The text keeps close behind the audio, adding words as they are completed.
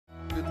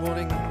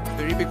morning.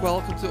 Very big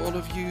welcome to all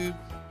of you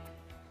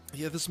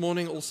here this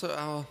morning. Also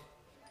our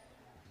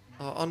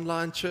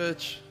online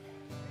church.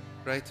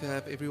 Great to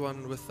have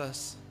everyone with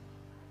us.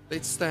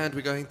 Let's stand.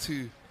 We're going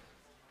to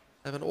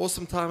have an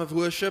awesome time of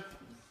worship.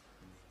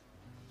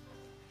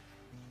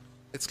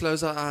 Let's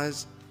close our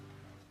eyes.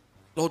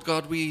 Lord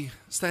God, we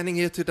standing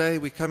here today,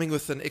 we're coming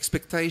with an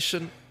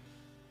expectation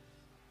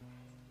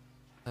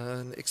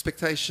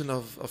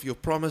of your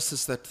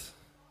promises that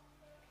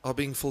are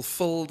being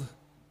fulfilled,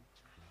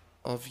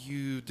 of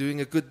you doing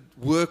a good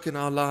work in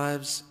our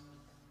lives,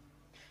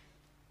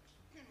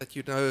 that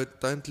you know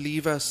don't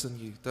leave us and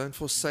you don't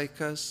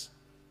forsake us.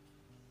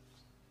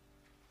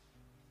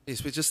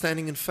 Yes, we're just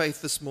standing in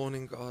faith this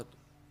morning, God.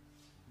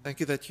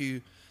 Thank you that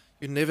you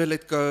never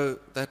let go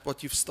that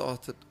what you've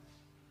started,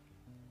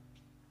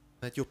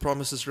 that your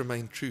promises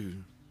remain true.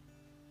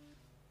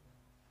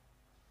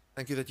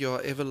 Thank you that you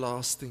are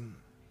everlasting.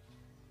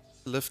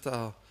 Lift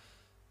our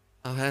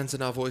hands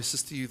and our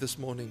voices to you this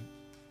morning.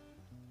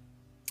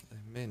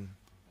 Amen.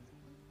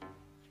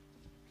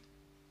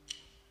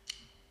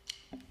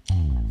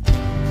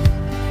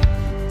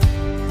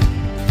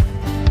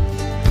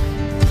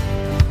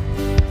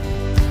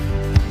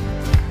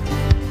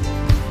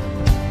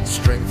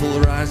 Strength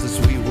will rise as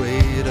we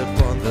wait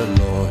upon the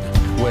Lord.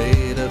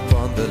 Wait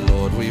upon the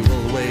Lord. We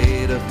will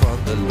wait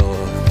upon the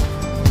Lord.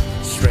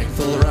 Strength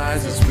will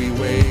rise as we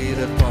wait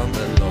upon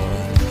the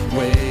Lord.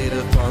 Wait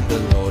upon the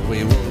Lord.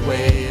 We will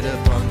wait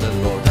upon the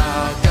Lord.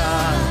 Our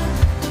God,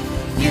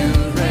 you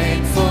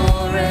reign forever.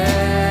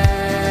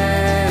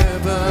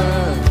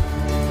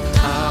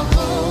 Our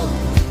hope,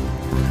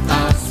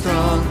 our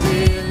strong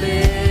deliverer.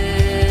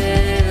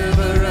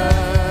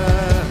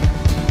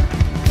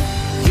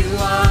 You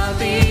are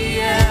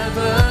the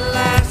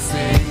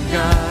everlasting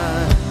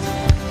God,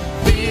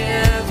 the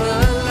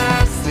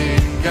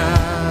everlasting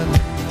God.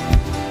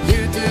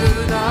 You do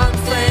not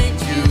faint,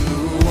 you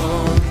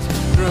won't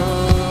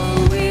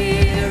grow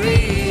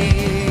weary.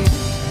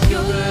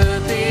 You're the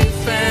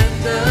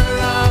defender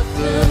of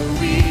the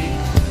weak.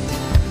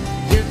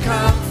 You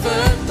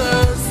comfort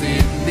those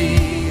in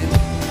need.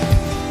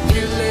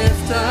 You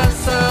lift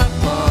us up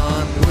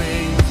on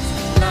wings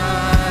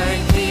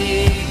like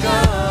eagles.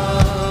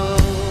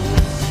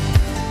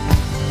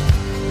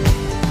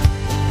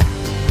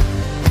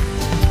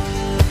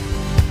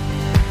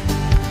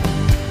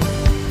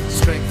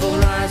 Strength will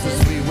rise as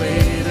we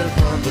wait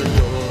upon the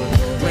Lord.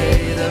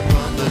 Wait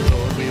upon the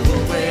Lord. We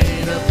will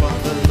wait upon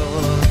the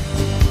Lord.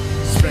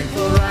 Strength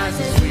will rise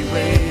as we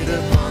wait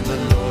upon the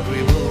Lord.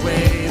 We will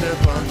wait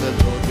upon the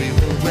Lord. We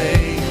will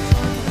wait.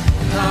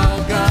 Our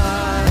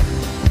God,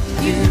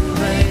 you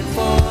reign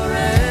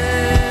forever.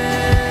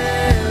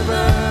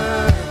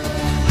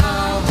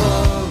 Our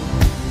hope,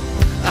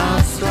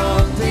 our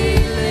strong deliverer.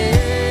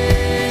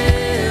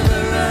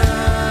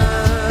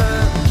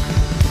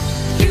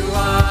 You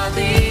are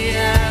the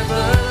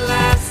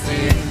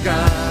everlasting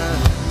God,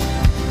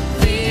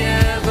 the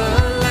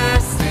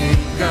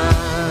everlasting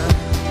God.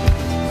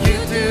 You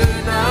do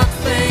not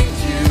faint,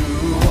 you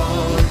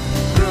won't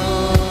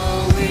grow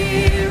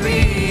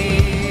weary.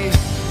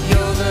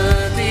 You're the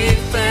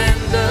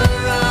defender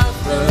of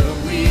the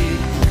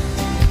weak.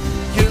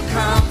 You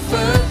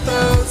comfort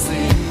those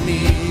in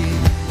need.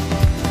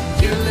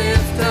 You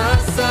lift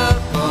us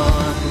up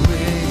on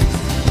wings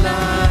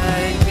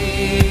like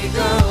eagles.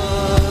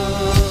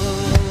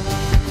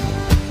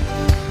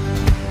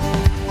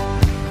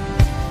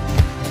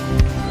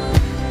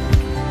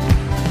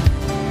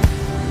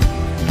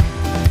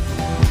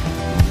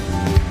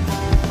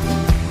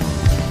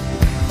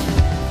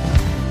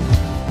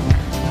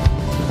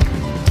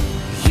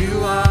 You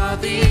are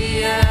the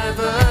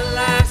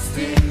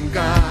everlasting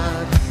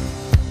God,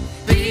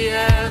 the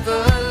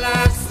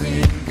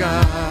everlasting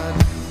God.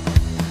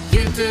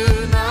 You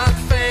do not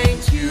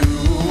faint, you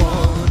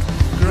won't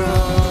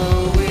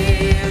grow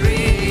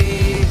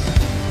weary.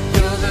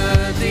 You're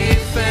the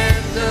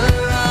defender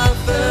of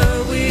the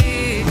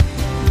weak.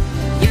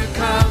 You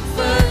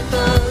comfort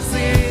those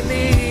in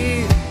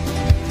need.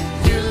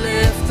 You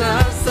lift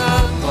us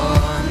up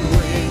on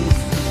wings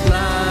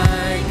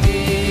like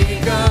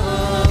eagles.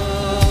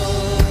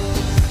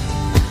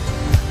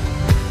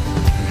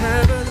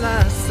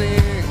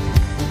 Everlasting.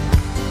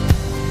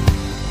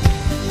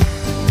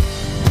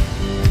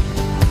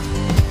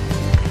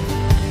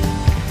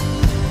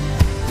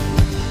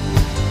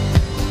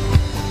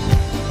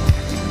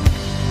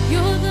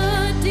 You're the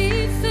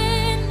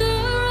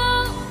defender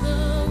of the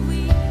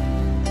weak.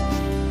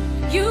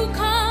 You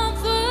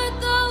comfort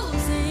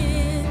those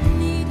in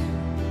need.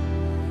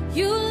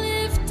 You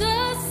lift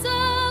us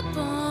up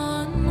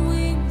on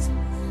wings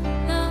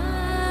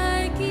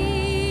like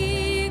eagles.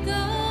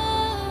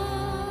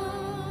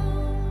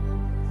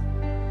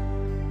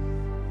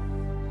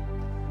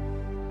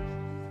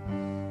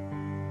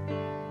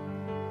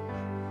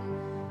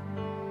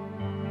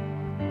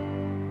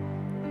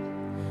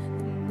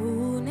 The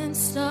moon and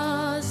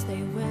stars,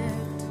 they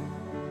wept.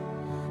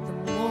 The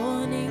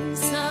morning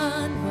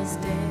sun was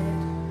dead.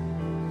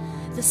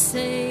 The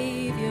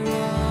Savior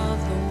of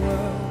the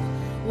world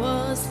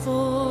was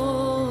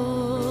for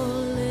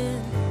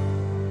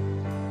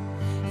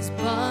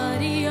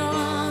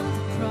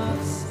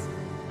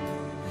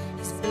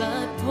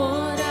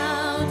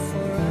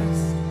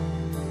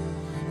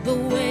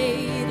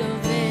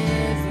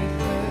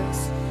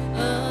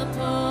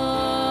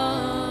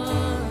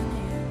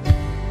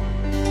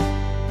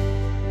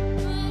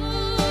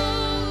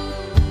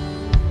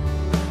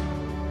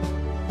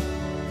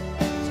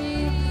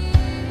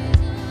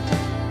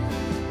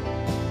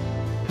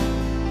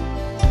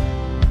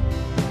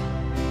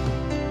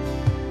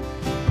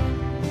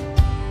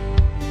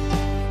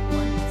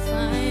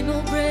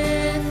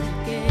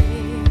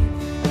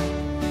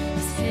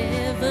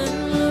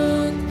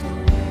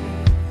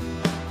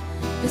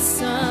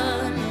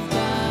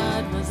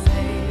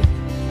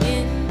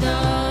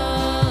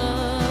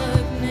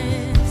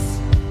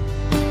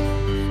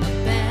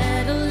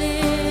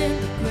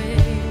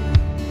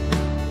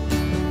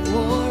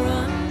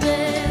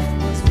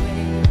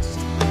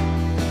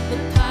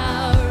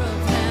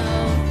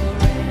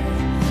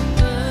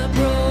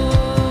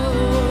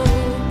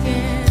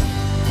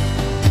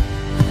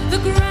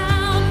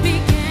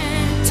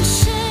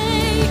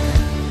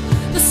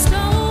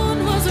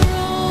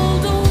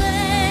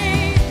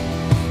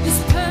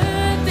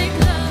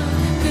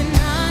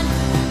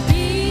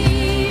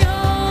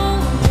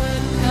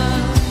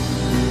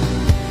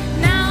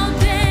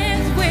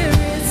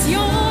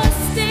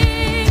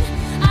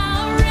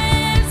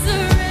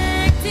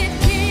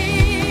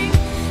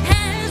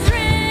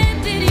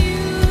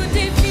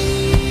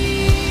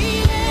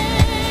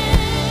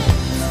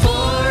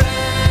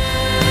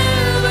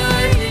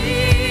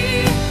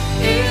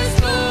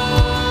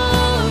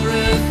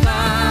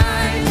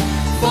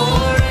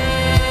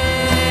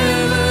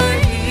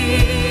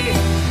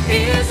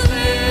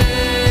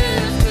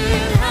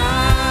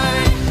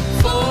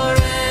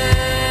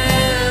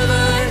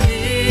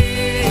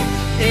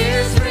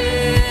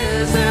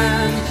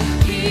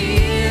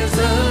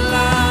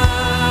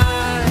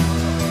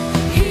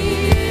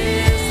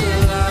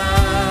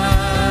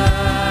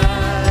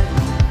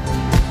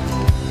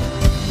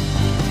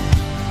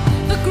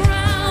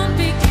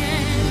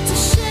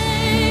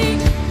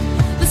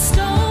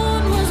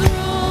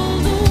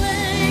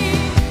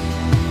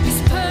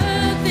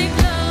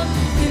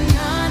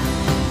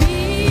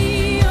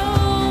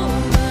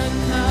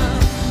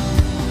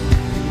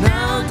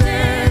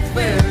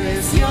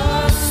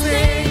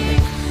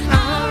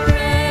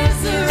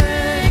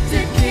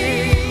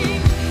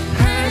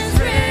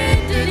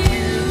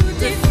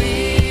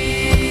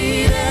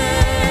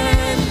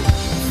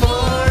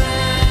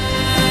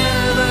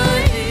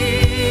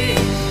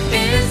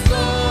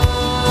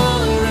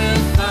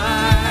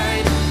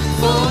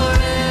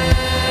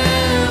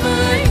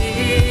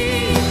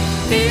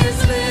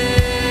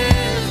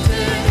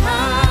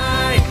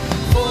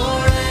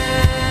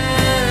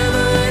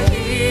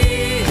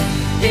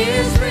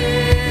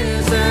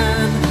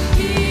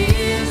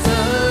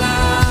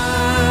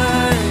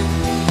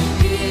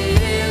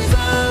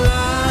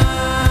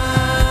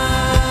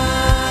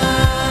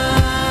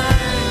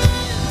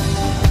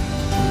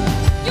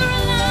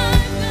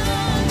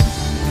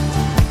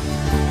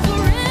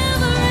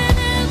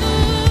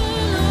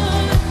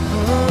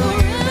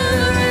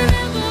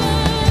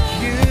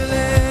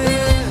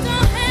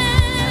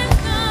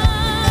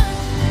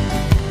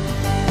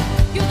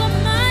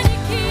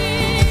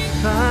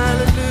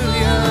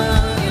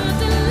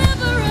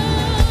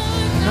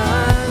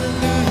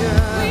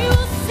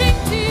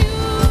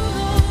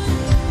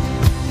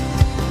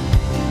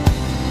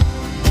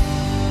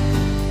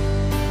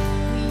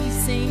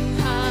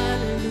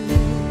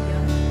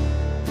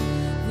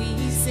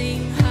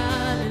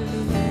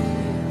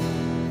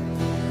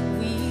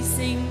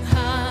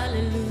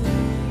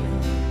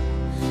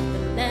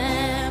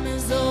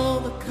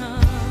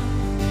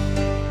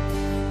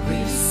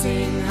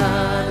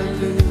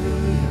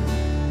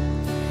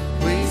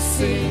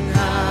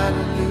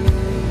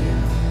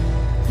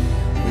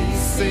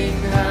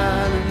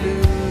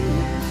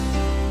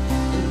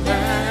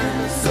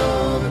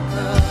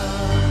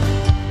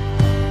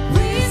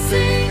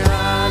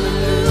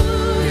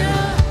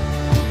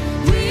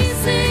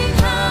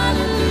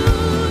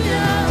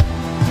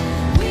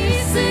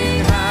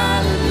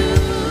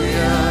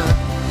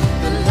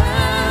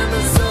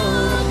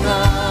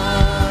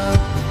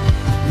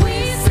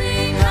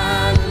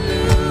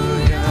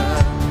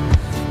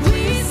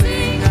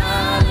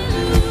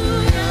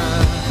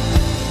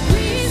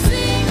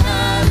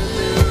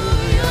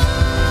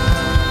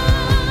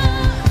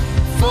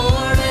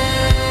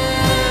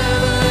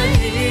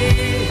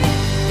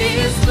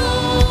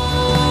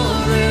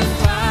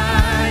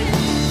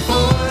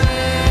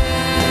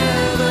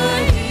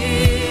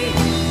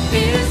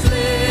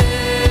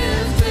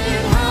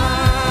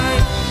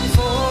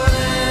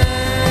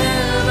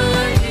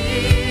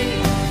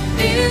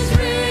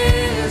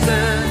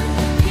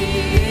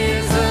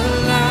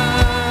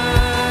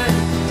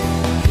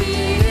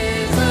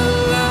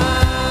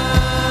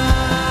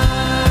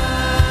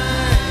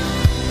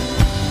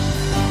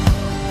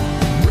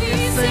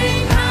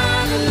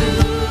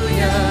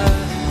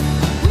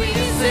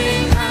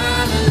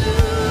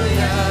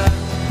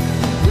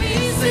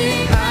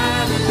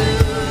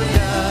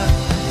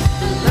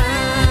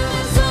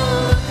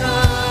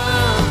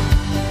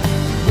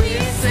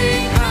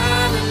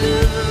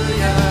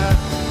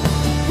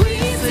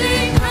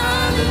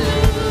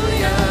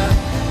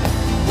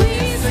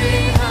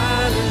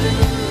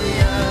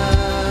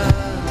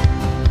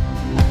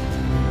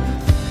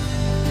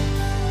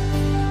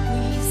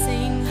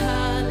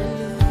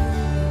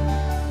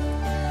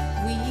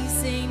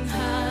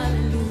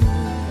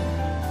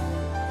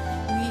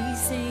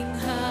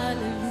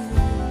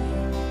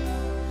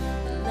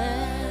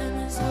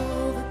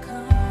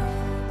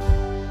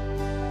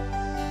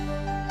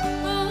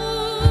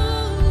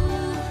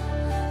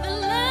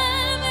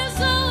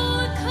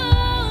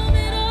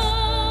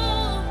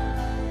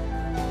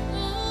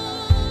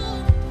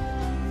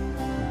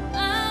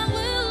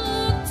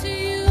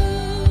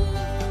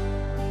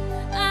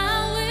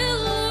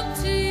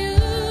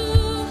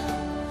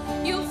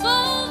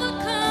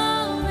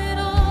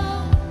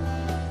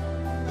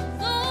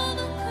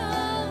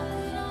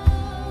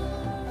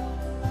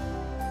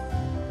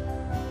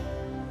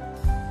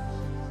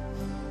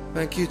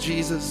Thank you,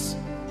 Jesus,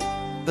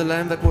 the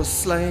Lamb that was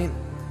slain.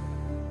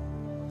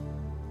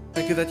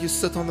 Thank you that you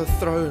sit on the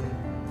throne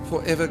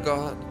forever,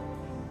 God.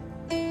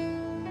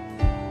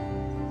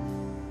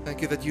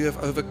 Thank you that you have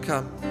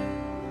overcome.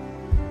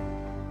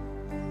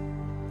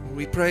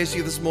 We praise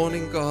you this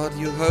morning, God.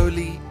 You're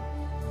holy.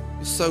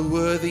 You're so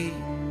worthy.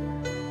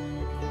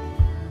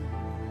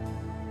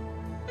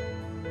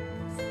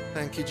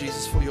 Thank you,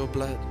 Jesus, for your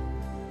blood.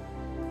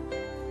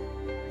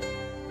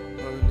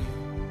 Holy.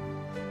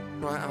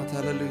 Cry out,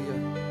 hallelujah.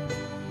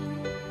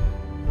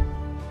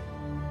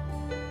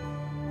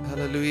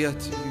 Hallelujah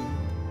to you.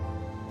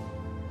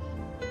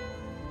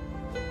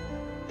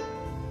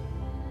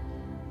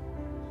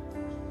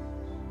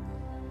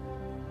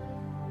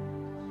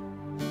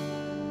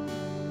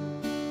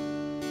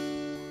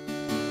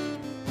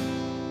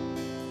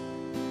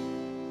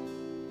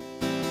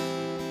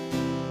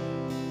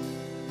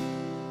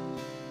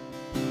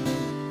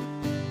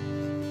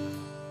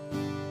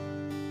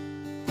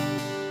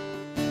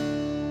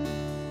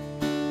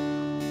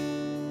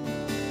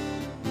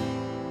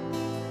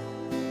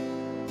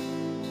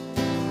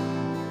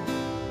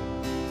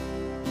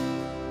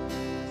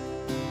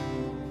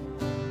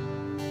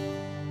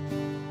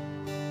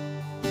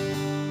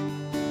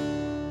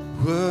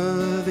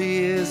 Worthy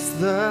is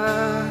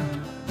the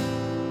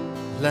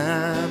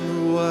Lamb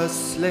who was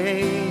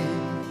slain.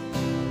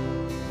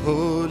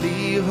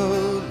 Holy,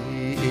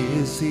 holy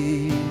is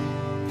He.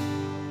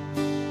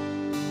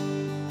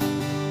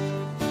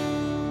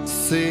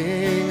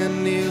 Sing a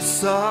new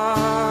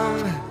song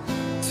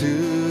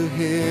to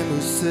Him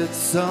who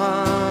sits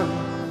on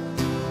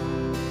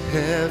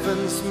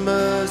heaven's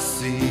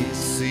mercy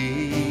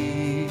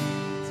seat.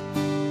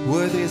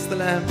 Worthy is the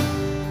Lamb.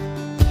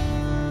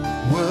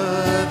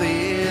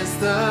 Worthy is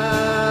the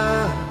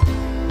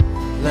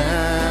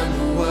Lamb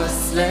who was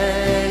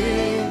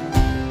slain.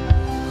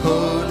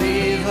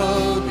 Holy,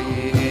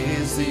 holy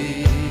is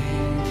He.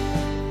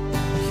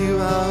 You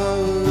are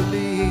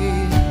holy.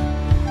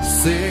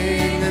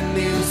 Sing a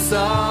new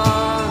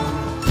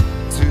song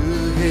to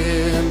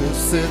Him who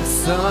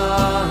sits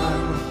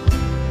on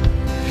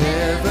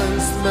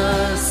heaven's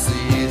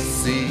mercy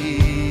seat.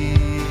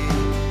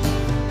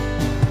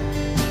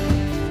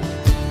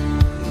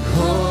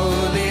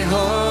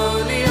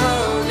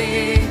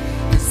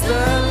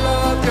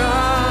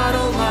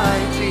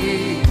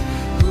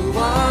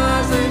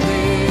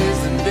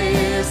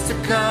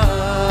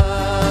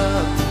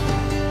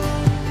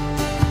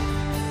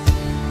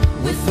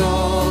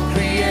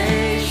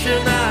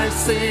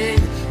 Sing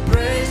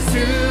praise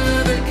to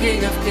the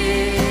King of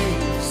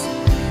Kings.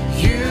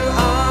 You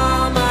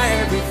are my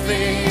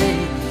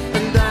everything,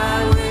 and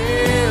I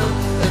will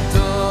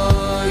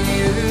adore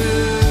you.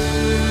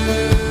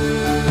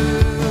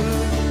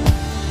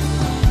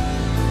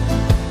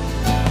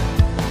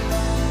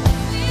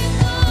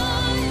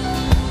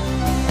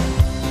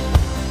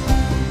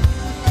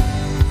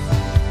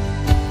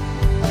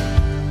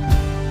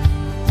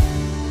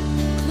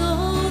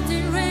 Clothed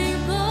in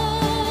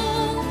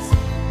rainbows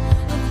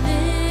of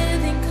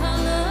living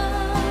color,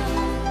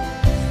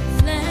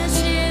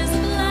 flashes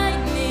of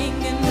lightning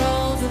and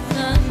rolls of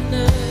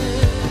thunder,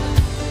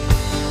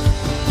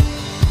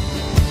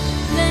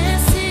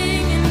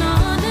 blessing and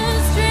honor,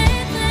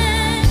 strength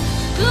and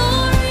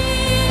glory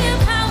and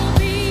power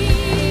be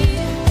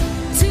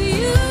to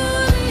you,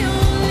 the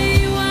only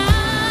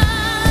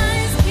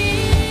wise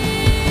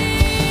King.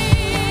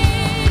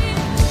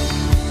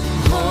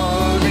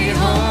 Holy,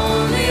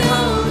 holy,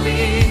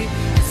 holy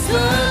is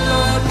the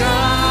Lord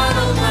God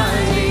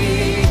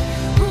Almighty,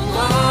 who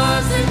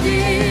was and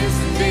is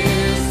to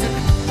come.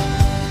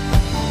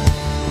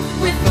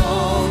 With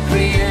all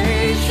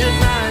creation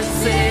I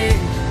sing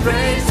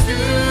praise to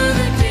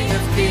the King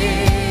of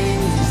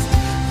Kings.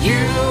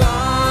 You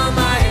are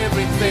my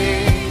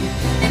everything,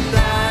 and I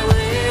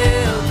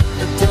will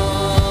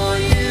adore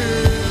you.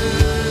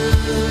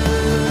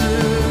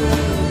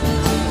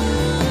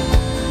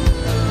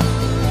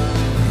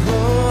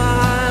 Oh,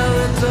 I'll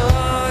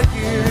adore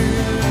you,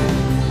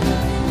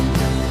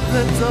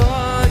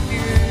 adore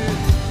you.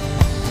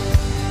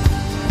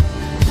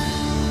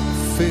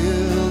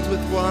 Filled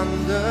with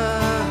wonder,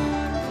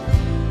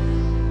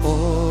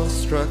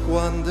 awestruck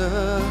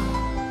wonder,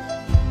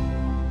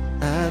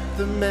 at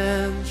the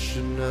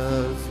mention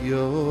of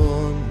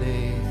your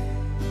name.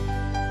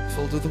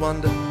 Filled with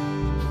wonder,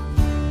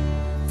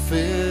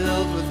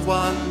 filled with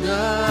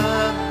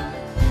wonder,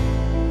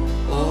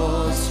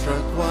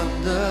 awestruck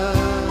wonder,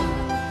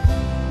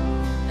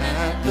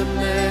 at the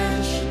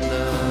mention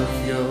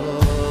of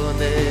your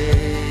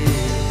name.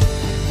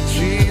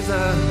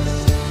 Jesus,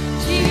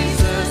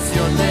 Jesus,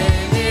 your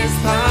name is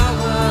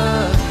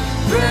power,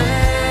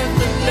 breath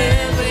and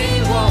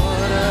living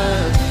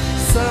water,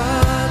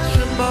 such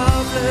a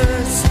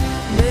marvelous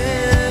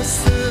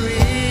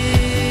mystery.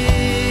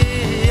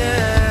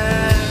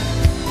 Yeah.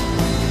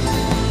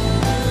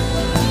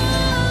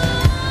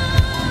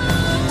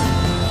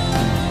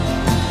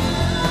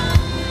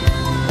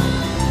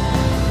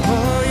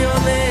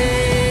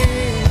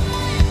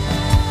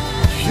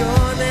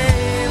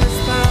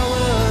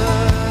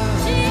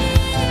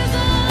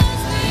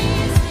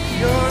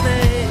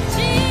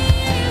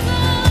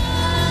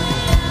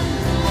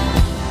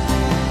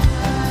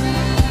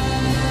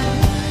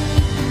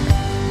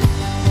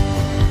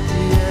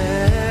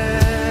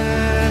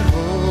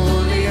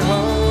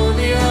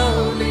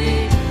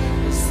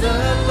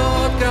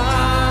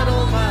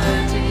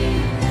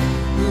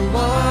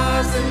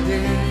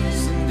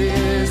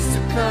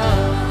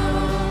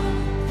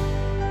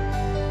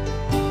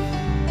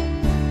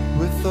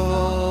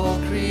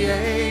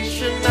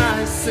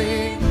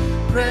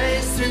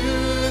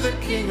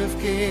 of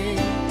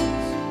Kings.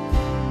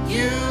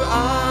 You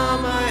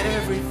are my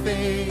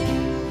everything,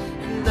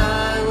 and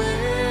I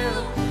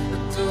will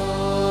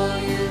adore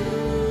you.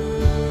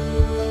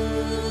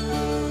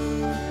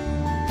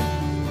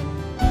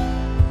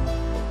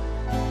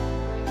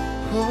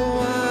 Oh,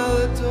 I'll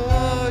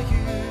adore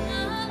you,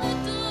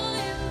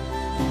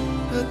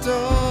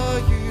 adore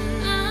you.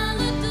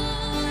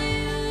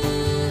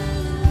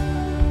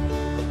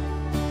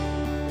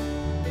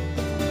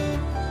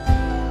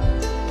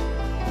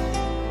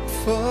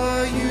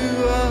 For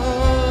you are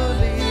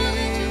holy,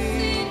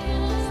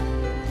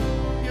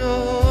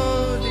 you're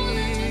holy.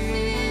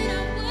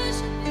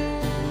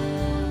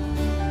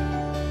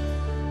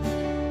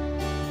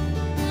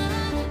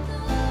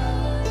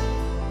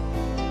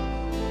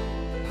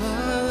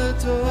 I'll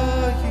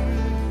adore you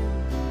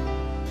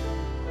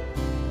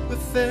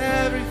with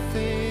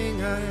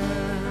everything I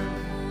am.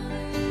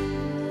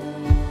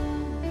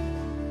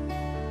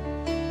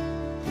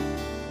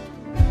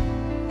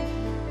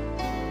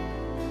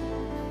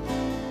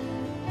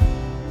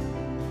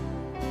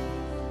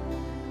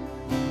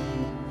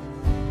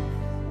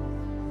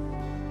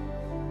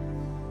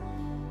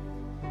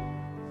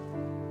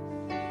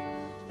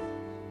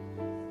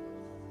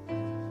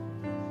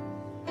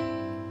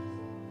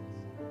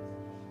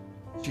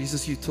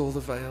 Jesus, you tore the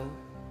veil.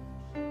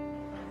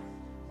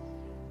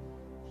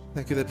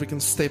 Thank you that we can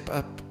step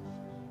up,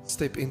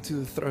 step into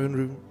the throne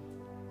room.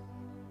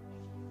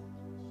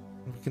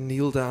 And we can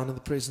kneel down in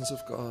the presence of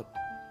God.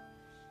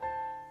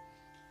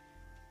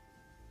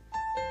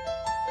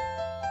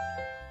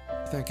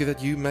 Thank you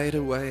that you made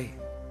a way.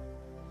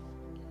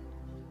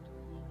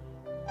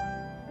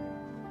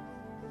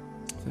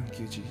 Thank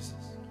you, Jesus.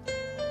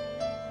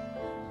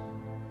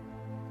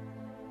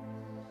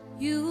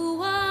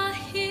 You are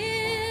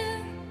here,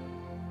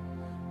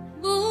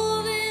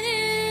 moving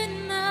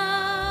in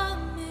our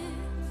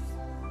midst.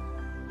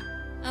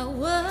 I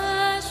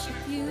worship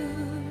you.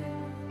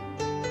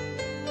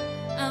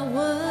 I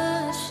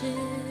worship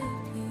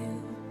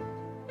you.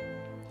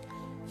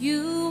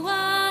 You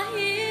are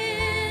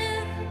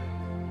here,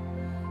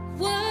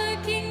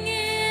 working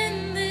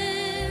in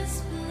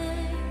this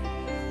place.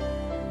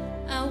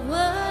 I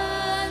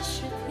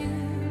worship you.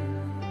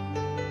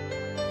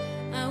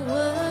 I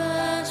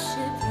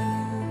worship you.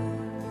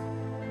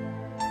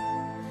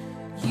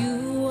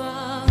 You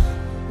are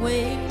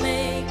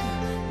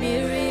waymaker,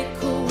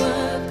 miracle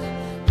worker,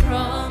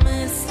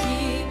 promise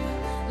keeper,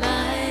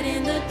 light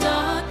in the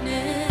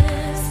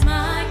darkness.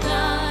 My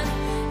God,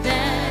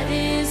 that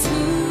is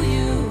who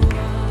you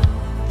are.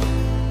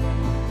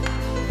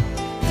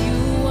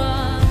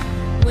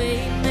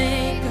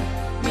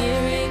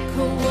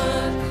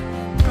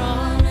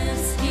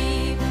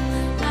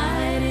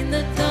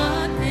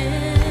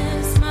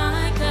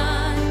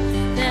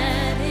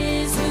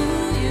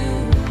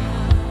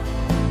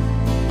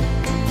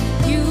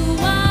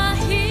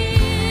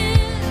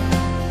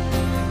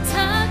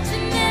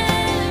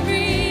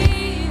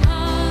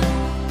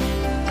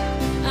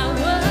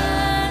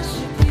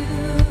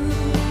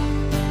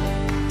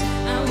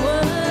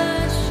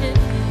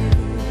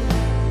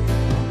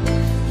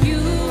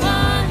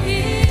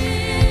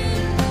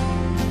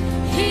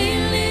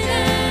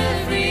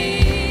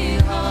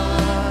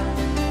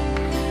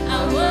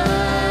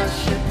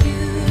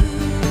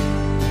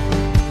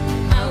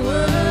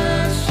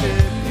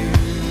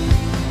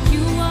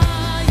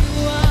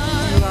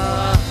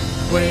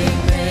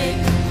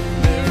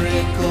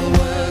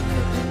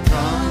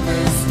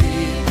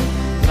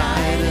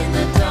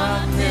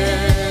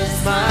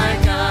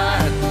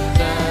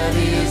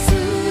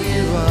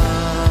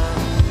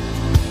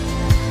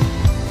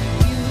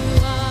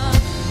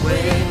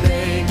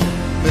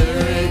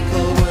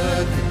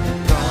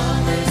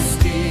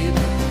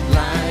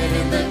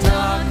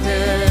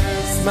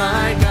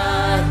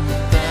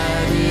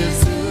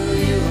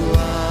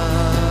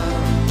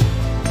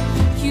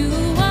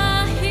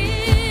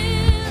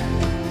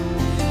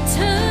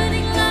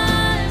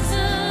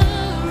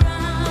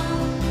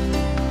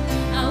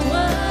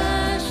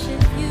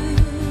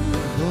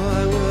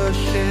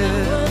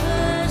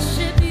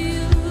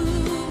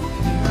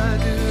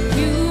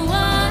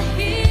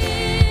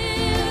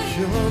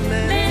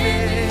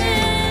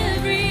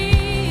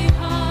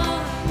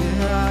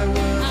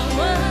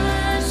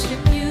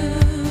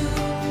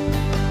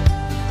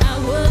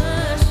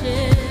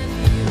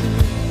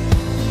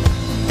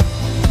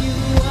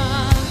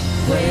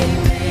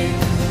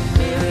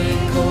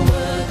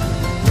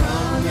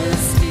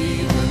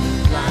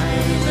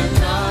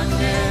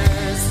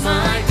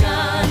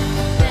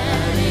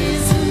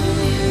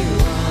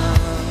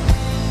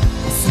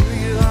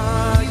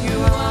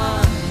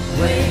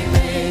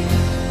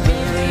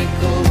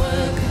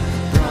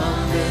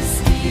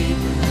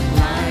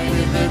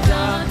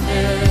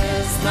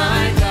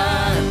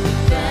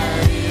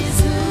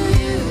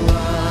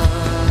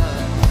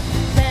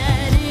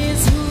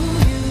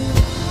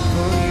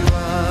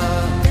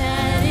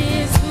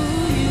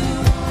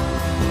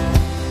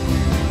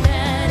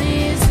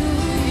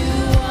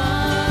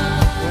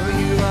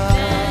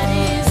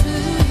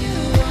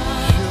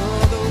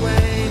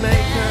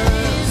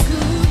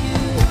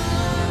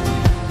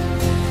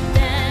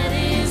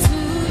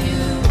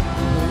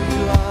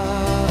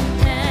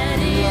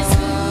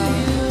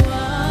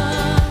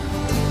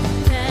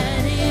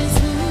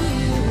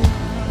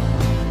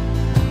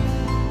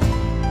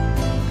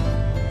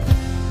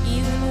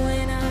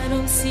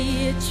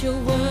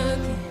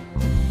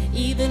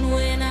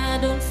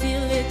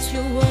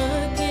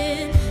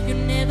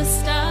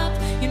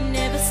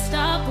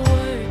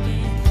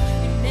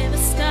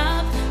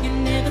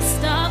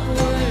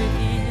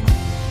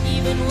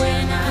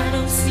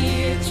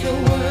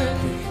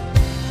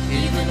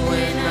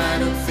 I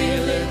don't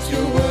feel it,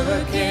 you're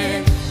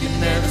working. You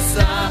never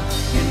stop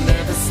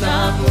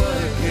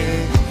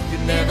working. You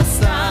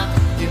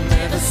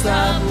never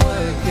stop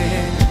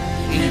working.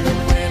 Even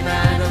when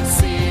I don't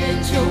see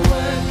it, you're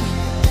working.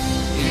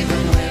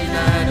 Even when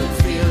I don't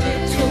feel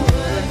it, you're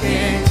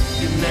working.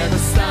 You never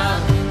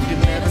stop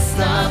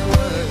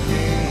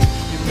working.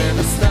 You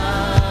never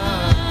stop.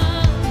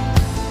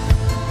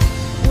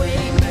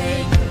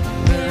 Waymaker,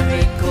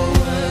 miracle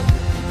worker,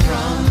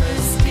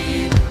 promise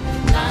keeper,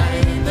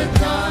 light in the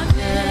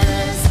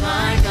darkness,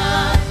 my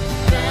God,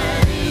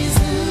 that is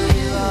who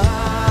you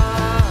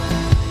are.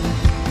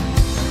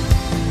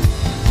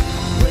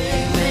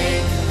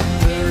 Waymaker,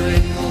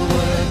 miracle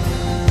worker,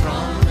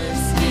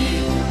 promise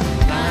keeper,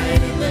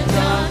 light in the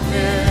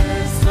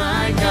darkness,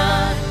 my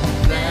God,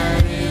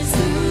 that is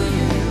who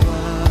you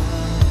are.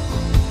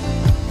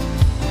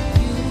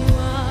 You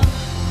are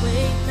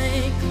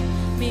waymaker,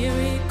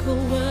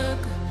 miracle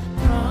worker,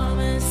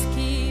 promise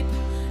keeper,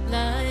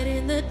 light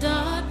in the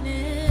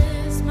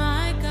darkness,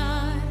 my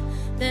God,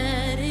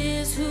 that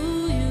is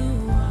who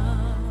you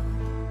are.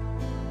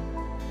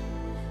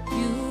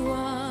 You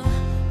are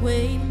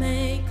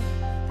waymaker,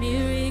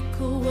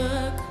 miracle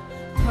worker,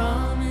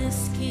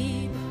 promise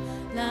keeper,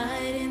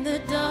 light in the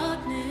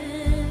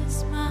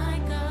darkness, my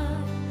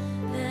God,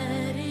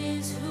 that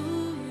is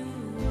who you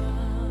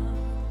are.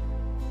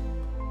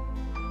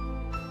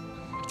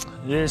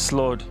 Yes,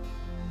 Lord.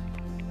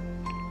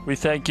 We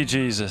thank you,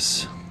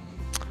 Jesus.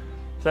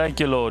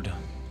 Thank you, Lord.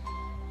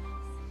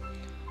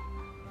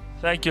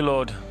 Thank you,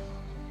 Lord.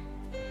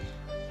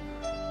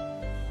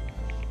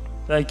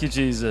 Thank you,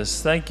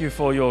 Jesus. Thank you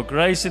for your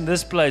grace in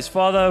this place.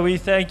 Father, we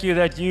thank you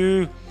that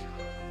you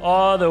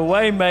are the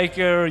way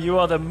maker. You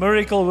are the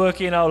miracle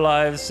worker in our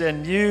lives.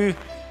 And you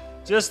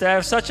just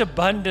have such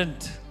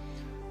abundant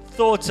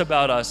thoughts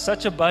about us,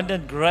 such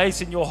abundant grace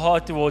in your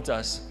heart towards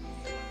us.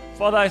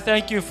 Father, I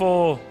thank you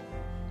for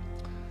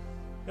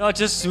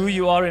just who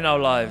you are in our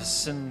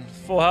lives and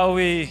for how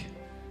we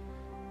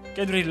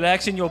can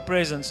relax in your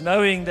presence,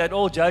 knowing that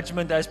all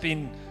judgment has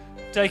been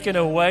taken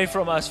away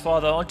from us,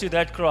 Father, onto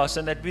that cross,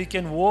 and that we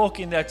can walk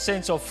in that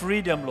sense of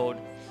freedom, Lord.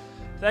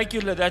 Thank you,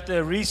 Lord, that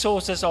the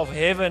resources of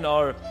heaven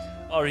are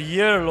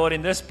here, Lord,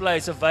 in this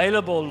place,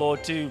 available,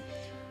 Lord, to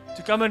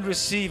come and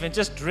receive and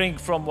just drink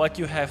from what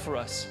you have for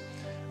us.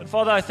 And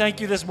Father, I thank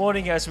you this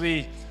morning as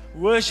we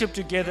worship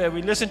together,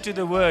 we listen to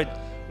the word,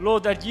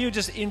 Lord, that you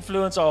just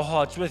influence our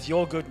hearts with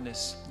your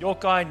goodness, your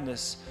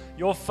kindness,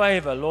 your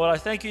favor. Lord, I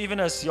thank you even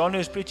as Janu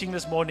is preaching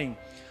this morning,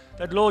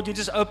 that, Lord, you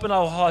just open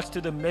our hearts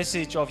to the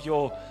message of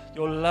your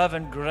love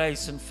and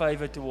grace and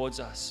favor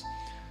towards us.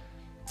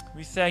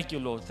 We thank you,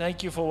 Lord.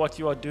 Thank you for what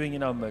you are doing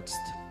in our midst.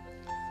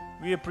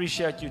 We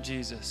appreciate you,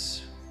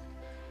 Jesus.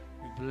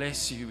 We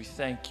bless you. We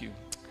thank you.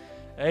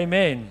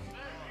 Amen.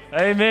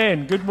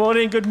 Amen. Good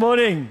morning. Good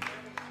morning.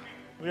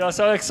 We are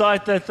so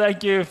excited.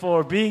 Thank you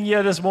for being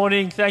here this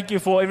morning. Thank you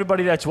for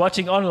everybody that's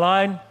watching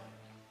online.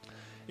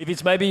 If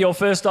it's maybe your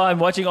first time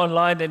watching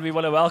online, then we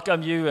want to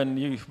welcome you, and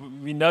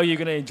we know you're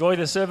going to enjoy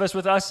the service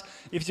with us.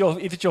 If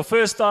it's your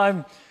first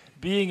time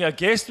being a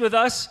guest with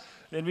us,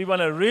 then we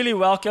want to really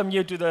welcome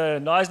you to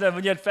the Knysna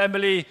Vineyard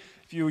family.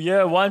 If you're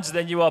here once,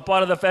 then you are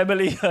part of the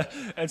family.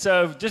 And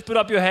so just put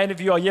up your hand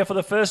if you are here for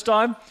the first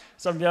time.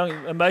 Some young,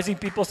 amazing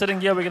people sitting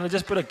here. We're going to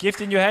just put a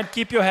gift in your hand.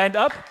 Keep your hand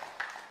up.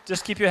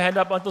 Just keep your hand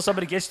up until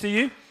somebody gets to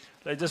you.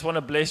 They just want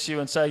to bless you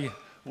and say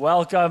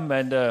welcome,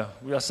 and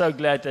we are so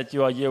glad that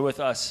you are here with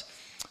us.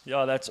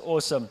 Yeah, that's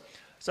awesome.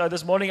 So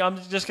this morning I'm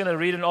just going to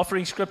read an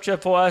offering scripture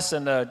for us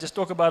and just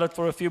talk about it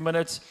for a few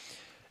minutes.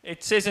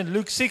 It says in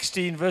Luke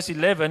 16, verse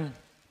 11,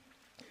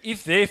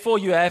 "If therefore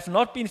you have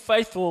not been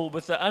faithful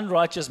with the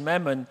unrighteous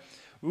mammon,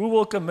 who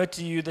will commit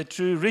to you the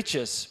true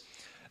riches?"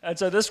 And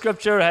so this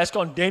scripture has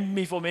condemned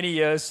me for many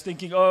years,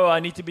 thinking, oh, I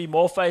need to be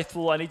more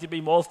faithful, I need to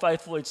be more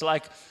faithful. It's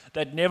like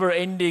that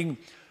never-ending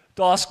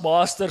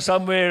taskmaster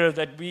somewhere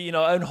that we in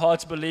our own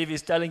hearts believe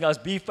is telling us,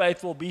 be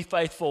faithful, be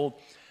faithful.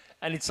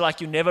 And it's like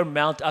you never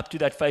mount up to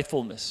that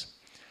faithfulness.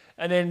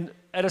 And then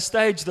at a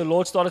stage, the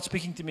Lord started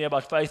speaking to me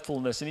about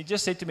faithfulness. And he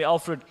just said to me,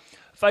 Alfred,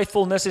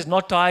 faithfulness is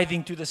not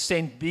tithing to the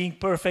cent, being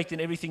perfect in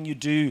everything you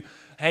do,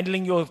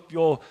 handling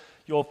your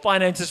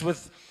finances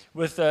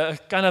with a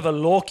kind of a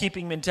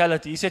law-keeping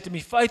mentality. He said to me,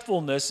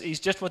 faithfulness is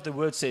just what the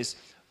word says,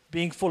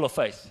 being full of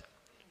faith.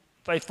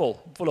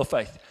 Faithful, full of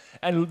faith.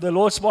 And the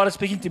Lord started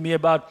speaking to me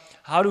about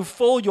how to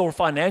fill your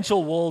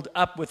financial world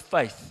up with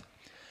faith.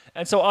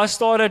 And so I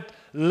started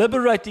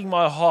liberating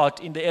my heart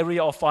in the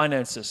area of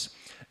finances.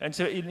 And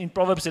so in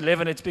Proverbs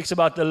 11, it speaks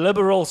about the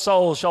liberal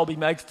soul shall be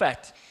made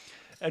fat.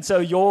 And so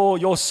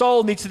your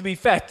soul needs to be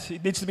fat.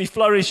 It needs to be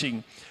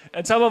flourishing.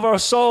 And some of our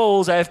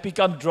souls have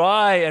become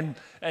dry, and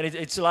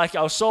it's like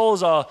our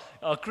souls are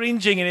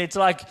cringing, and it's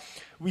like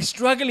we're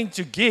struggling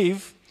to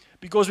give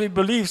because we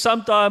believe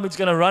sometime it's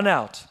going to run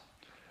out.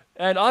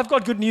 And I've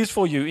got good news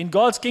for you. In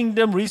God's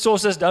kingdom,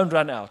 resources don't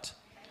run out.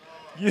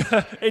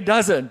 It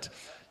doesn't.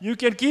 You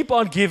can keep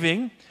on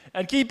giving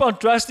and keep on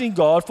trusting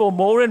God for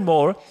more and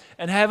more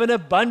and have an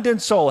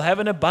abundant soul, have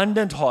an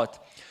abundant heart.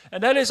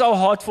 And that is our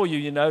heart for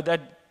you,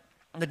 that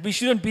That we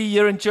shouldn't be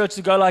here in church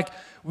to go like,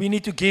 we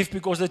need to give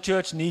because the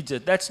church needs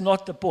it. That's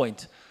not the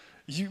point.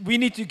 We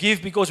need to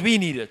give because we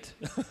need it.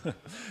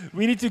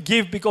 We need to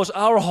give because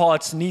our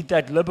hearts need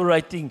that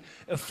liberating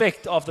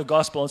effect of the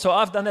gospel. And so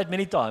I've done that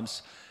many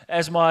times.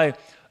 As that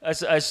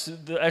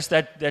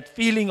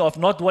feeling of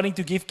not wanting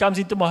to give comes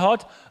into my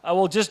heart, I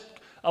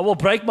will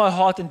break my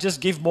heart and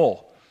just give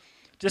more.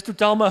 Just to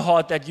tell my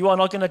heart that you are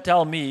not going to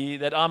tell me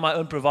that I'm my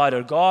own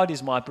provider. God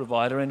is my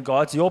provider and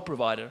God's your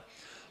provider.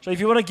 So if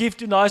you want to give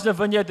to Knysna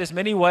Vineyard, there's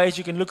many ways.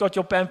 You can look at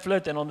your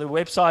pamphlet and on the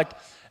website.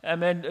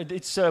 And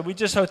we're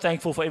just so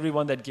thankful for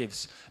everyone that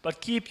gives. But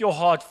keep your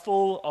heart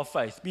full of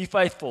faith. Be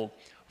faithful,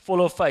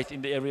 full of faith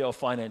in the area of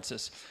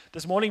finances.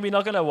 This morning we're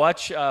not going to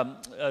watch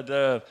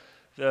the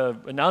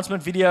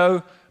announcement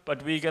video,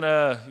 but we're going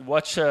to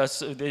watch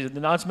the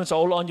announcements are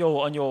all on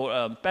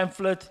your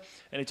pamphlet,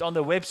 and it's on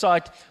the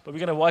website. But we're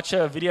going to watch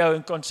a video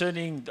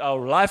concerning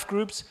our life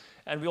groups,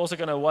 and we're also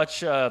going to watch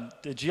the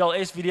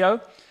GLS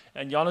video.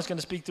 And Jan is going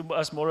to speak to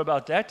us more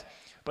about that.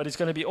 But it's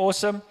going to be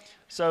awesome.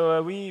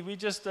 So we're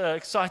just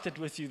excited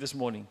with you this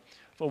morning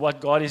for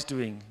what God is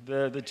doing.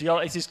 The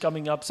GLS is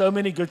coming up. So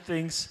many good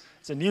things.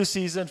 It's a new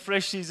season,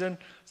 fresh season.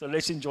 So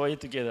let's enjoy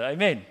it together.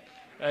 Amen.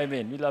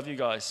 Amen. We love you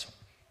guys.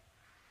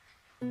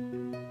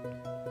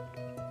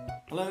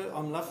 Hello,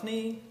 I'm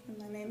Lafney.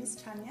 My name is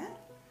Tanya.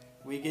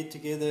 We get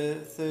together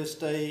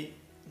Thursday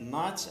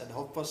nights at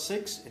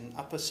 6:30 in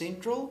Upper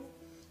Central.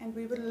 And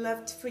we would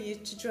love for you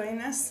to join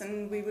us,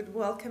 and we would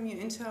welcome you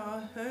into our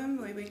home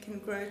where we can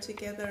grow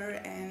together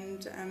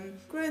and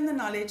grow in the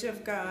knowledge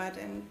of God,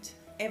 and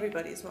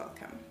everybody's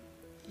welcome.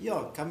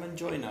 Yeah, come and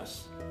join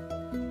us.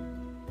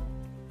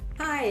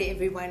 Hi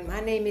everyone,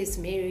 my name is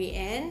Mary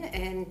Ann,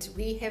 and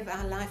we have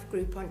our life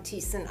group on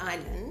Teeson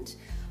Island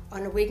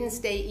on a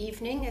Wednesday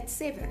evening at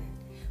 7.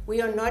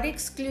 We are not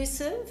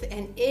exclusive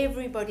and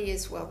everybody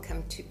is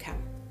welcome to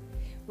come.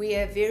 We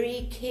are a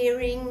very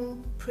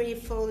caring,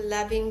 prayerful,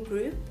 loving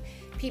group.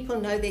 People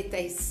know that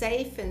they're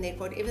safe and that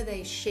whatever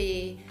they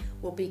share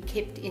will be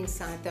kept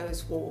inside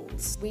those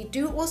walls. We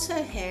do also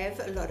have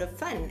a lot of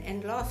fun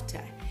and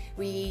laughter.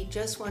 We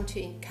just want to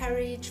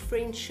encourage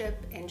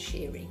friendship and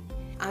sharing.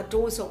 Our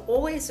doors are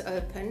always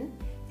open,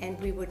 and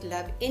we would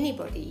love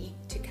anybody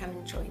to come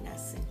and join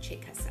us and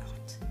check us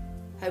out.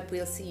 Hope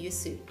we'll see you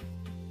soon.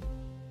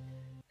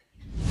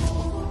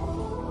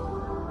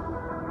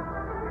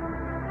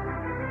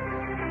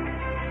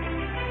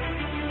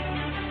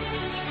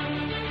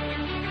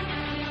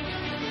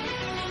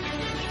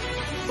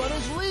 But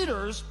as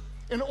leaders,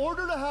 in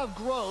order to have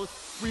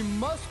growth, we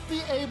must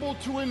be able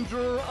to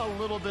endure a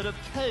little bit of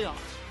chaos.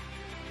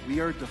 We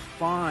are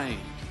defined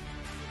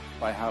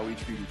by how we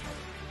treat each other.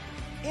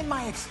 In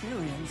my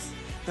experience,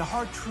 the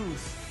hard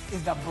truth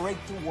is that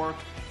breakthrough work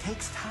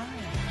takes time.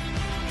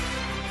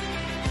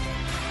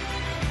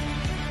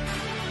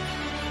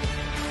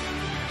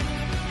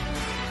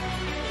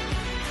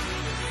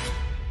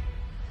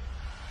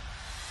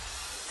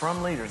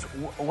 From leaders,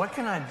 what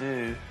can I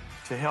do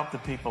to help the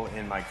people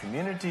in my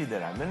community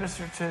that I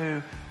minister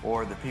to,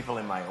 or the people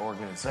in my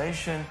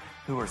organization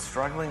who are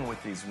struggling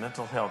with these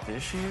mental health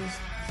issues?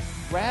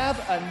 Grab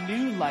a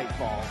new light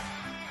bulb,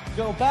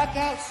 go back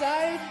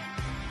outside,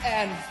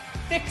 and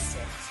fix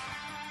it.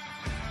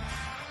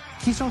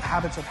 Keystone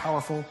habits are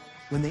powerful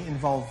when they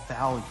involve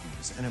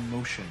values and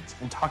emotions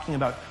and talking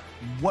about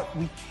what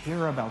we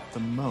care about the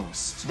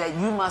most. That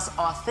you must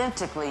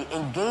authentically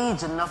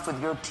engage enough with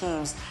your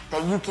teams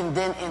that you can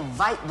then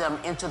invite them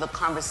into the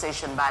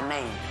conversation by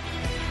name.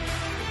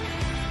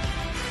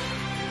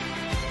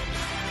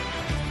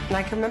 And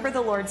I can remember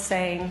the Lord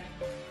saying,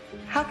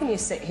 how can you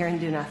sit here and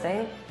do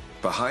nothing?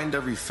 Behind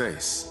every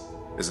face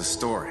is a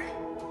story,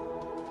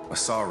 a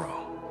sorrow,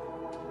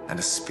 and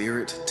a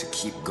spirit to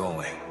keep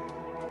going.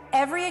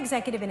 Every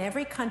executive in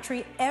every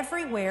country,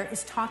 everywhere,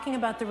 is talking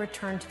about the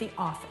return to the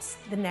office,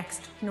 the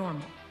next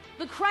normal.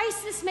 The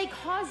crisis may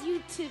cause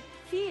you to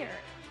fear,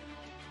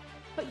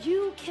 but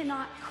you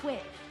cannot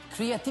quit.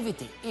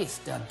 Creativity is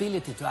the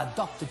ability to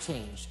adopt the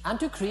change and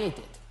to create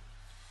it.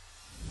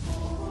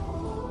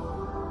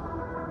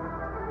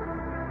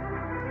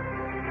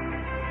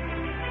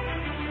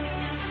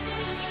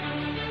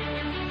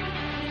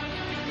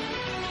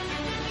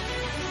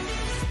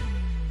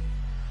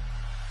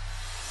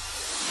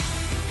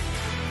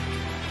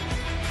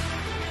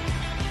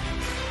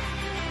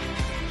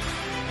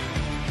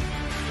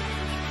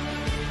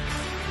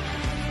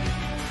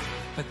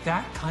 But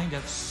that kind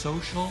of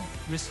social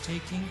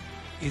risk-taking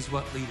is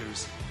what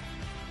leaders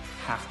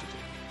have to do.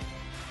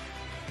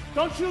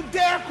 Don't you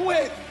dare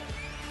quit!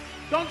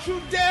 Don't you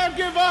dare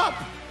give up!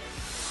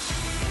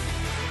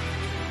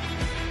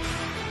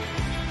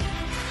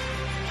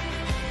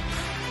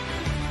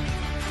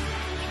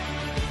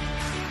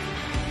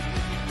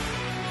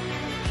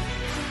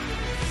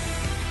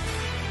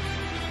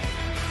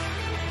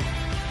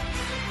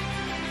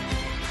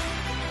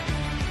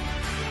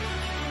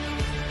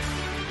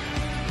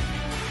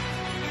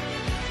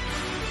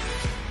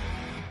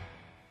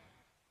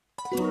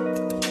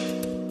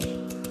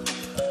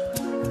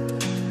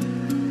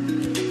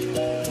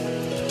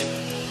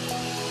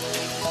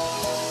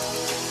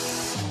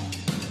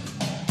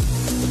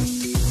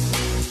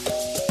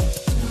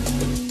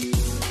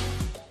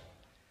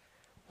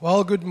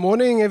 Well, good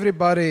morning,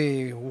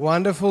 everybody.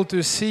 Wonderful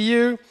to see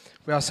you.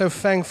 We are so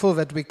thankful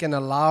that we can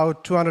allow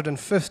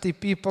 250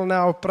 people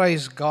now.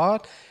 Praise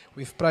God.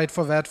 We've prayed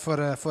for that for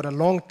a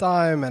long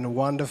time, and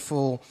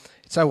wonderful.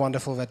 It's so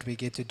wonderful that we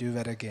get to do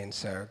that again.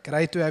 So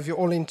great to have you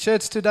all in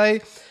church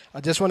today.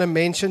 I just want to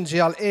mention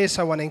GLS.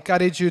 I want to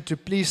encourage you to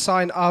please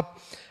sign up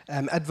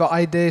at the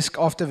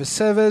iDesk after the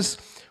service.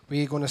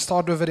 We're going to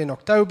start with it in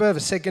October,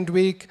 the second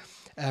week,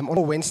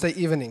 on Wednesday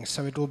evening.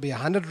 So it will be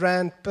 100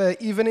 Rand per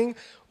evening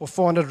or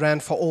 400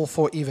 Rand for all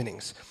 4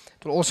 evenings.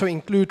 It will also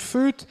include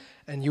food,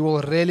 and you will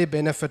really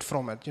benefit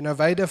from it. You know,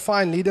 they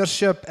define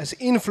leadership as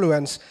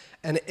influence,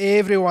 and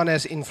everyone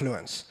has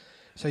influence.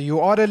 So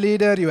you are a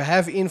leader, you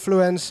have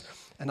influence,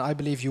 and I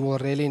believe you will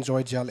really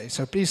enjoy GLS.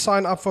 So please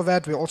sign up for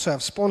that. We also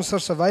have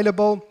sponsors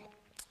available.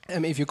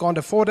 If you can't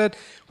afford it,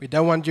 we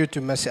don't want you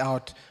to miss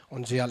out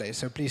on GLS.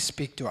 So please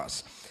speak to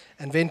us.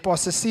 And then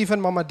Pastor Steve and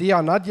Mama Dia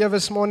are not here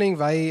this morning.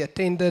 They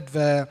attended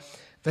the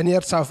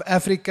Vineyard South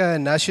Africa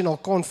National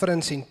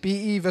Conference in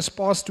PE this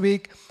past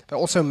week. They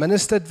also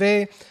ministered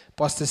there.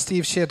 Pastor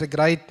Steve shared a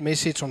great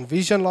message on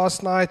vision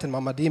last night, and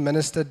Mama Dia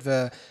ministered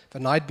the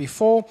night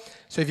before.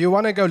 So if you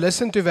want to go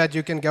listen to that,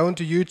 you can go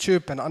into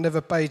YouTube, and under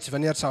the page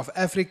Vineyard South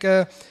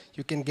Africa,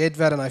 you can get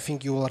that, and I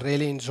think you will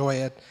really enjoy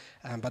it.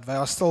 But they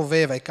are still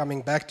there. They're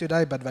coming back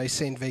today, but they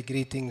send their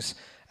greetings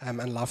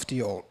and love to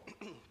you all.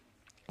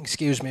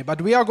 Excuse me.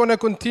 But we are going to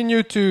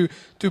continue to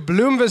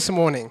bloom this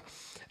morning.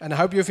 And I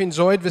hope you've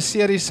enjoyed the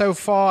series so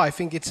far. I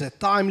think it's a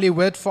timely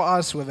word for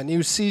us with a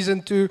new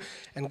season too.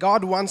 And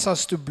God wants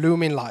us to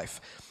bloom in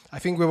life. I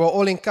think we were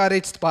all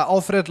encouraged by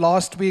Alfred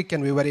last week,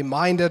 and we were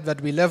reminded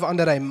that we live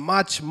under a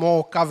much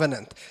more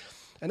covenant.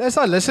 And as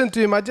I listened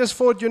to him, I just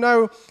thought, you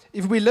know,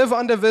 if we live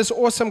under this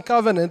awesome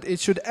covenant, it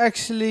should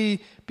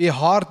actually be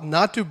hard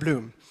not to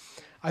bloom.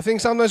 I think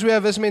sometimes we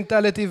have this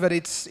mentality that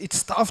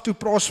it's tough to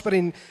prosper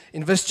in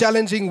this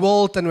challenging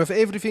world and with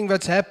everything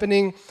that's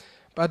happening.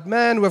 But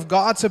man, with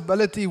God's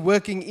ability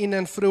working in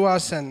and through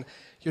us, and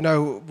you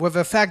know, with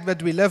the fact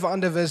that we live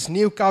under this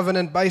new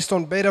covenant based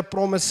on better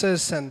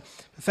promises, and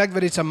the fact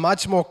that it's a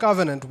much more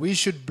covenant, we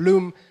should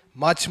bloom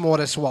much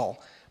more as well.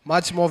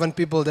 Much more than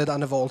people did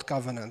under the old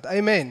covenant.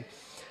 Amen.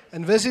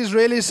 And this is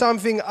really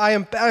something I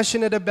am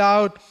passionate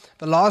about.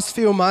 The last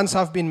few months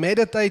I've been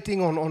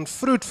meditating on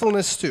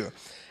fruitfulness too.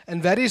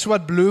 And that is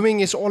what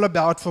blooming is all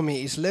about for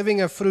me, is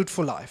living a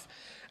fruitful life.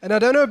 And I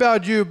don't know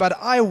about you, but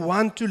I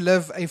want to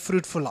live a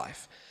fruitful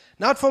life.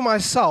 Not for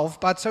myself,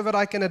 but so that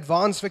I can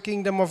advance the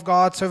kingdom of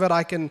God, so that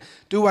I can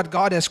do what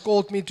God has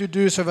called me to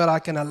do, so that I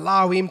can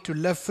allow Him to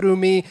live through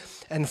me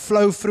and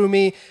flow through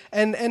me.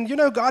 And you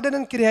know, God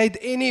didn't create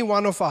any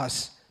one of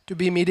us to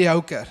be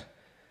mediocre,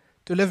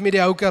 to live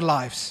mediocre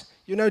lives.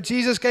 You know,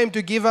 Jesus came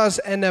to give us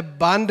an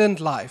abundant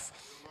life,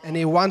 and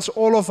He wants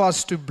all of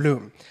us to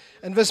bloom.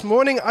 And this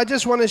morning, I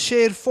just want to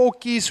share 4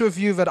 keys with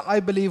you that I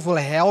believe will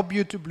help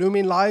you to bloom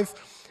in life.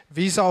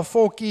 These are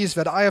 4 keys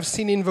that I have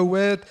seen in the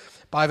Word.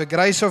 By the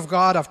grace of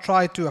God, I've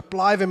tried to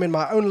apply them in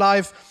my own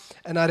life,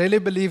 and I really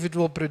believe it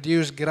will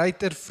produce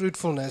greater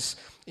fruitfulness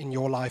in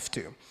your life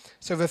too.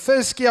 So the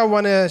first key I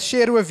want to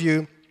share with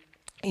you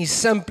is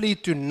simply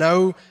to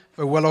know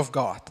the will of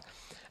God.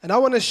 And I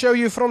want to show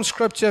you from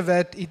Scripture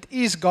that it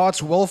is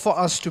God's will for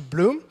us to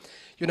bloom.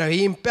 You know,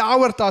 He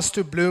empowered us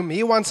to bloom.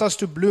 He wants us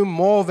to bloom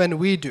more than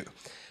we do.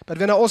 But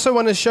then I also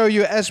want to show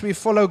you, as we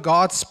follow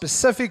God's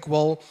specific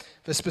will,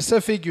 the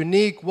specific,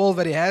 unique will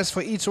that He has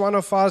for each one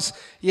of us,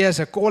 He has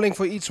a calling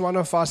for each one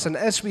of us. And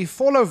as we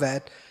follow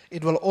that,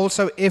 it will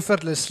also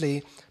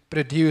effortlessly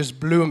produce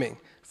blooming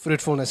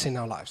fruitfulness in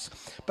our lives.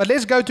 But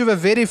let's go to the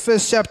very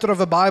first chapter of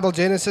the Bible,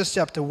 Genesis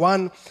chapter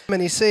 1.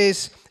 And it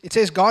says,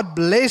 God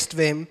blessed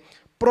them,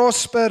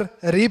 prosper,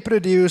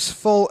 reproduce,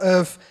 fill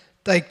earth,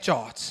 take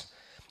charge.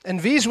 And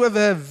these were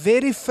the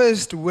very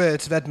first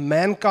words that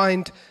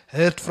mankind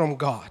heard from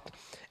God.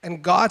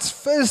 And God's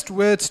first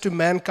words to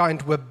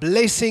mankind were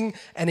blessing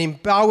and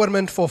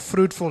empowerment for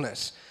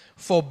fruitfulness,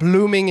 for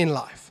blooming in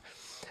life.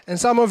 And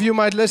some of you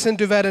might listen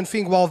to that and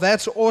think, well,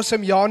 that's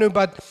awesome, Janu,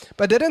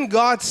 but didn't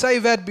God say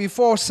that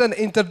before sin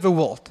entered the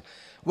world?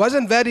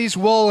 Wasn't that His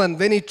will, and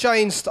then He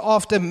changed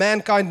after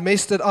mankind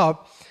messed it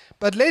up?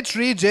 But let's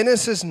read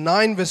Genesis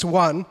 9 verse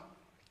 1,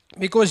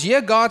 because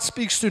here God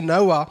speaks to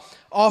Noah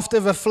after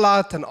the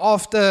flood and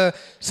after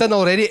sin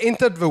already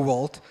entered the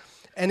world.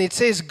 And it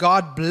says,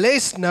 God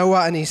blessed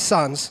Noah and his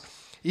sons.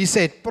 He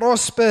said,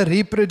 prosper,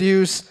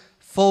 reproduce,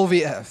 fill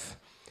the earth.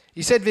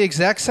 He said the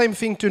exact same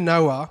thing to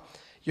Noah,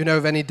 you know,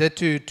 than He did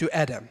to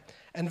Adam.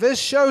 And this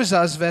shows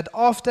us that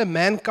after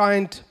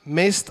mankind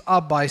messed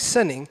up by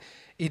sinning,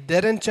 it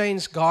didn't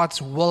change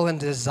God's will and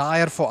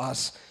desire for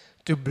us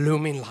to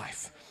bloom in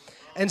life.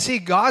 And see,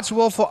 God's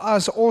will for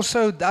us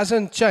also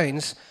doesn't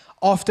change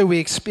after we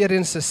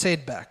experience a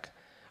setback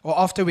or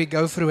after we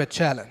go through a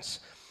challenge.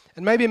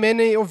 And maybe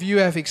many of you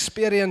have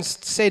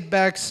experienced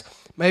setbacks,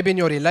 maybe in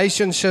your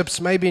relationships,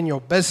 maybe in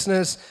your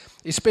business,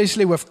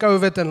 especially with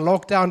COVID and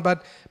lockdown,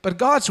 but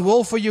God's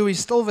will for you is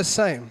still the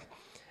same.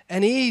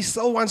 And He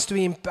still wants to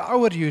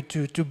empower you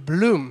to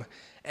bloom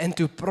and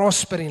to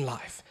prosper in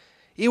life.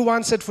 He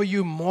wants it for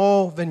you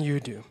more than you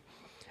do.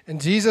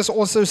 And Jesus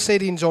also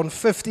said in John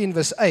 15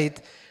 verse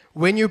 8,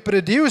 when you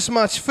produce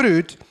much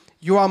fruit,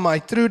 you are my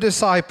true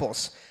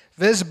disciples.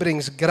 This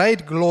brings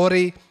great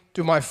glory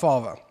to my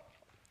Father.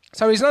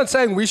 So he's not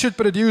saying we should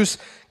produce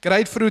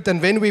great fruit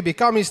and when we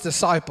become his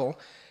disciple.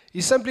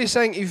 He's simply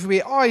saying if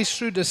we are his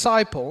true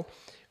disciple,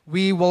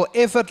 we will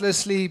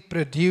effortlessly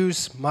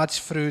produce much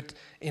fruit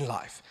in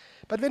life.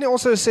 But then he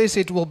also says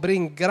it will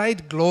bring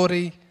great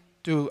glory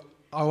to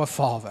our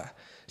Father.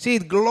 See,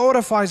 it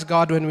glorifies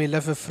God when we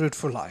live a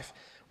fruitful life,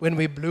 when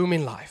we bloom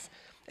in life.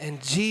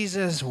 And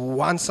Jesus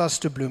wants us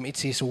to bloom.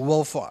 It's his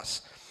will for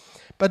us.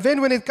 But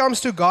then when it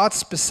comes to God's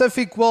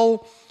specific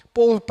will,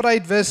 Paul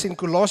prayed this in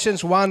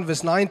Colossians 1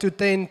 verse 9 to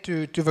 10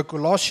 to the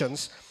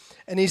Colossians.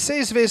 And he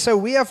says there, so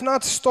we have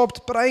not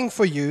stopped praying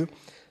for you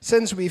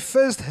since we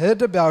first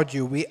heard about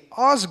you. We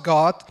ask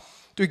God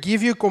to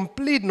give you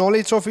complete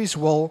knowledge of his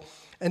will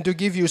and to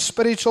give you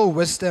spiritual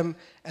wisdom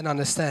and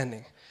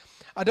understanding.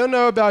 I don't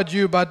know about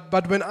you,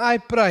 but when I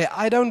pray,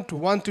 I don't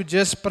want to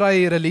just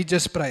pray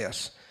religious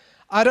prayers.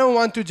 I don't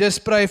want to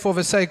just pray for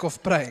the sake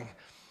of praying.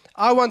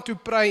 I want to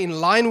pray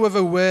in line with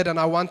the word, and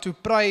I want to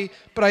pray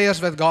prayers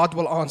that God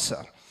will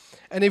answer.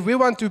 And if we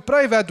want to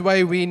pray that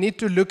way, we need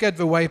to look at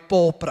the way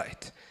Paul prayed.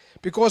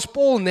 Because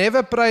Paul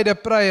never prayed a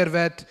prayer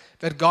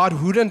that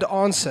God wouldn't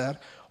answer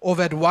or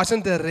that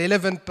wasn't a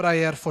relevant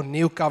prayer for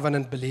new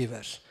covenant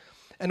believers.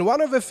 And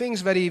one of the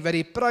things that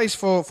he prays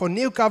for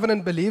new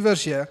covenant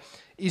believers here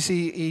is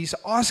he's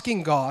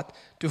asking God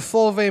to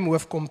fill them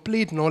with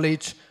complete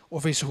knowledge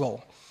of his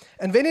will.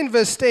 And then in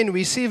verse 10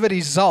 we see the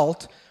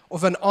result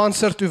of an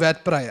answer to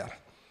that prayer.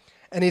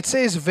 And it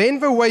says, then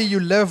the way you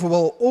live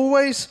will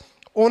always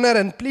honor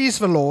and please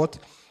the Lord,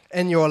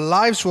 and your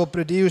lives will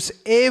produce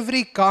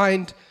every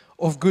kind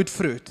of good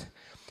fruit.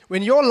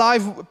 When your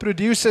life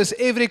produces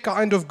every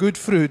kind of good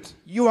fruit,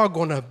 you are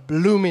going to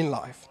bloom in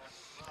life.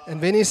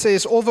 And then he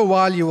says, all the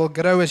while you will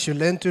grow as you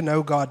learn to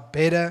know God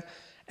better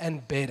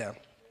and better.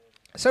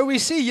 So we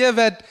see here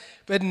that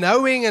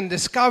knowing and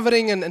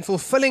discovering and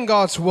fulfilling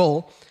God's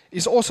will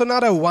is also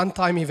not a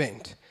one-time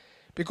event.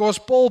 Because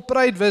Paul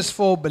prayed this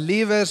for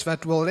believers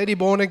that were already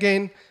born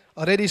again,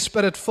 already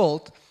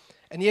spirit-filled,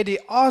 and yet he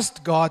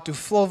asked God to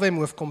fill them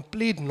with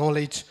complete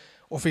knowledge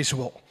of his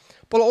will.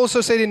 Paul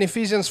also said in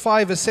Ephesians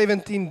 5 verse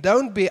 17,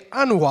 don't be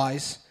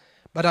unwise,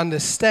 but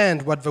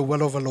understand what the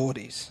will of the Lord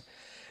is.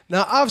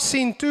 Now I've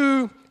seen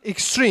two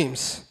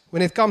extremes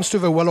when it comes to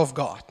the will of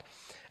God.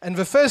 And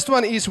the first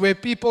one is where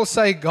people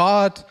say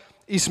God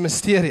is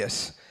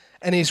mysterious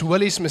and his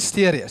will is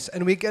mysterious.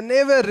 And we can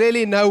never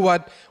really know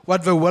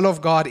what the will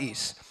of God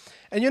is.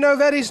 And you know,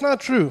 that is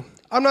not true.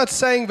 I'm not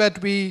saying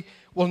that we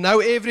will know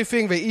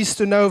everything there is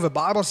to know. The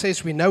Bible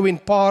says we know in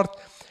part.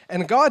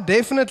 And God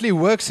definitely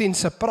works in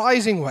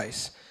surprising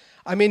ways.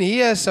 I mean, he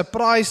has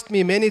surprised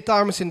me many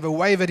times in the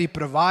way that he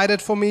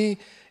provided for me,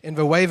 in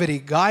the way that he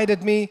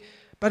guided me.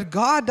 But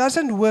God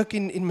doesn't work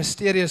in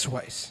mysterious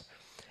ways.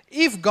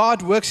 If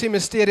God works in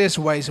mysterious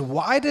ways,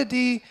 why did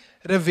he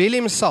reveal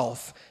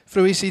himself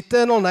through his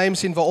eternal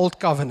names in the Old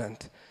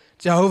Covenant?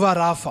 Jehovah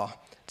Rapha,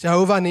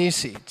 Jehovah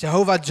Nisi,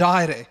 Jehovah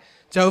Jireh,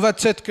 Jehovah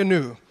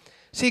Tsidkenu.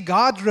 See,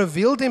 God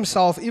revealed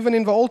himself even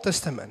in the Old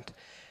Testament.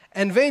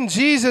 And when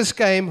Jesus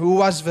came, who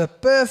was the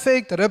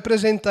perfect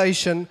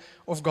representation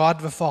of God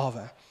the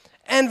Father.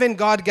 And when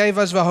God gave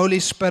us the Holy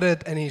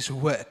Spirit and his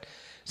word.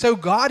 So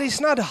God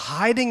is not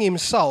hiding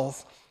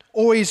himself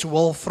or his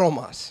will from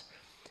us.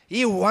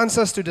 He wants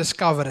us to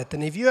discover it.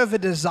 And if you have a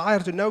desire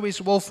to know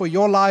his will for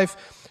your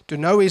life, to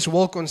know his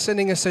will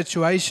concerning a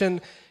situation,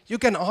 you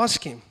can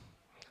ask him,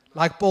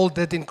 like Paul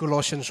did in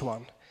Colossians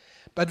 1.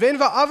 But then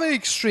the other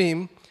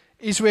extreme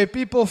is where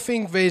people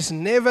think there's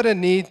never a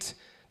need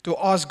to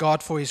ask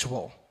God for his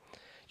will.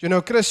 You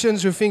know,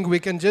 Christians who think we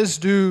can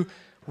just do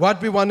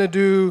what we want to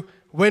do,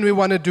 when we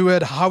want to do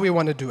it, how we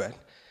want to do it.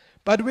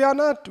 But we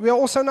are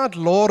also not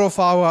Lord of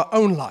our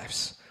own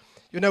lives.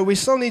 You know, we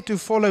still need to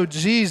follow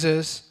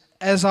Jesus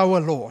as our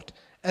Lord,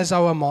 as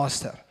our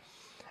Master.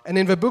 And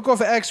in the book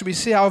of Acts, we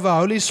see how the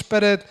Holy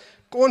Spirit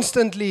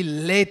constantly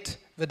led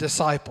the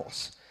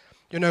disciples.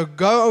 You know,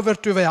 go over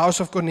to the house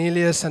of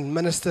Cornelius and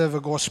minister the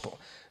gospel.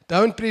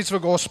 Don't preach the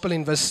gospel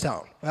in this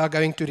town. They are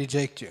going to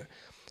reject you.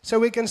 So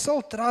we can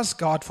still trust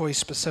God for his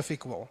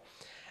specific will.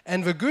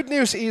 And the good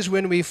news is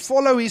when we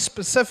follow his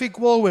specific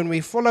will, when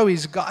we follow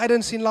his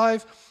guidance in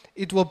life,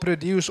 it will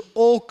produce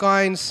all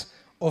kinds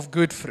of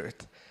good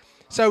fruit.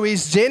 So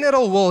his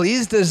general will,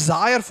 his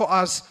desire for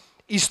us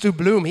is to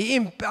bloom. He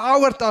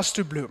empowered us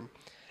to bloom.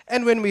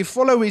 And when we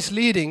follow his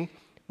leading,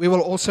 we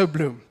will also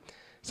bloom.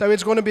 So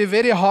it's going to be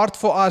very hard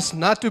for us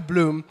not to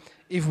bloom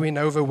if we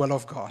know the will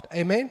of God.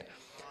 Amen?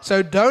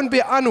 So don't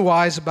be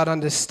unwise, but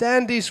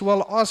understand his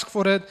will, ask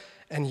for it,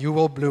 and you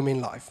will bloom in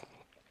life.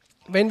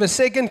 Then the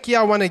second key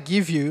I want to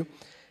give you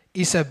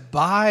is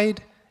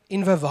abide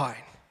in the vine.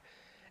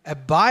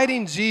 Abide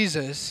in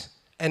Jesus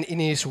and in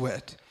his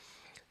word.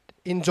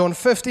 In John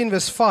 15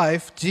 verse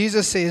 5,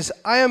 Jesus says,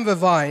 I am the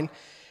vine,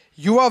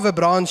 you are the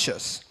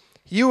branches.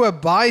 He who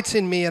abides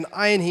in me and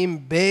I in him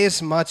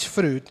bears much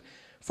fruit,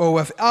 for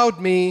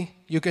without me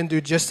you can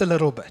do just a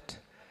little bit.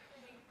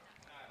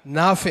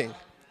 Nothing.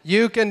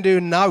 We can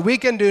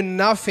do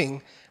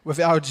nothing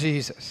without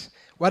Jesus.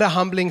 What a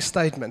humbling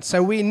statement.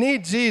 So we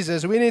need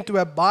Jesus. We need to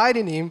abide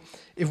in Him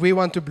if we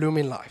want to bloom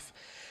in life.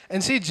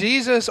 And see,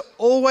 Jesus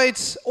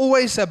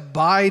always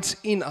abides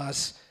in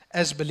us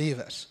as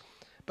believers.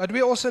 But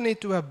we also need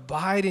to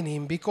abide in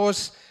Him,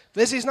 because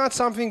this is not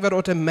something that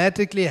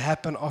automatically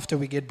happens after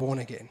we get born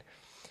again.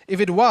 If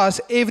it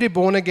was, every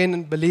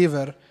born-again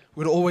believer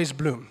would always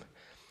bloom.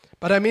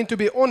 But I mean, to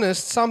be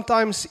honest,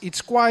 sometimes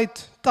it's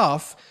quite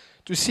tough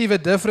to see the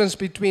difference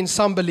between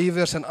some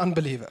believers and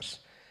unbelievers.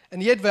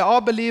 And yet they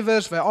are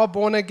believers, they are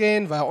born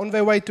again, they are on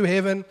their way to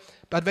heaven,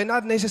 but they're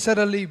not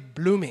necessarily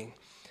blooming.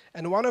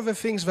 And one of the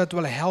things that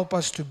will help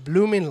us to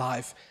bloom in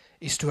life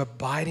is to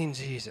abide in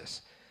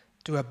Jesus,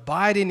 to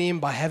abide in Him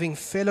by having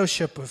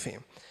fellowship with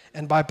Him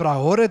and by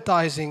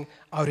prioritizing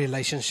our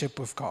relationship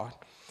with God.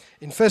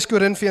 In 1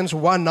 Corinthians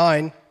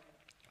 1:9,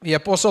 the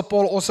Apostle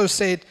Paul also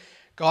said,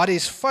 God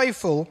is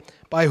faithful,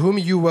 by whom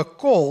you were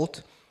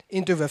called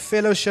into the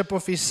fellowship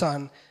of His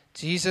Son,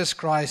 Jesus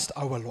Christ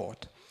our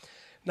Lord.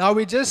 Now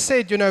we just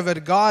said,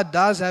 that God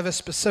does have a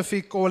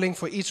specific calling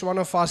for each one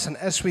of us, and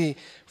as we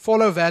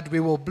follow that, we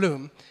will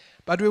bloom.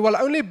 But we will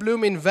only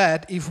bloom in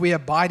that if we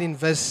abide in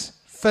this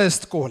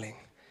first calling.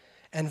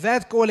 And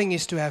that calling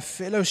is to have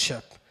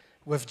fellowship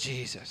with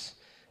Jesus,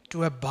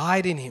 to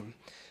abide in Him.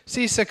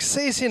 See,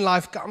 success in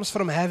life comes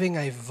from having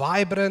a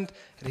vibrant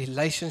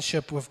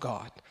relationship with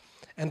God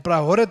and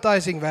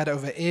prioritizing that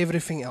over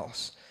everything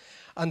else.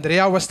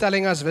 Andrea was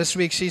telling us this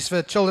week, she's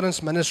the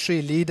children's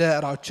ministry leader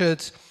at our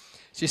church.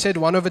 She said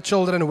one of the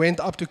children went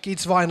up to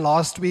Kidsvine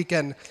last week,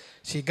 and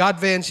she got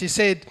there and she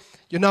said,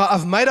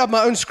 I've made up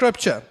my own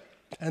scripture.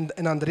 And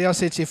Andrea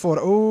said she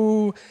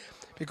thought,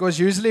 because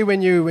usually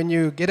when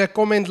you get a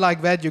comment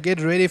like that, you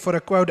get ready for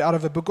a quote out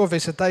of the book of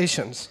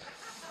Visitations.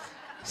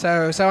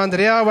 So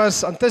Andrea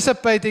was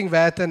anticipating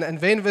that, and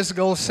then this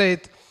girl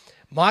said,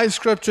 my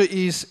scripture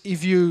is,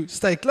 if you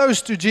stay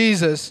close to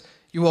Jesus,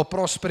 you will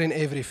prosper in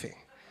everything.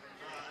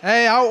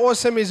 Hey, how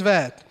awesome is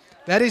that?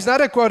 That is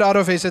not a quote out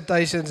of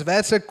Visitations.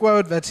 That's a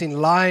quote that's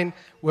in line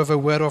with the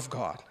Word of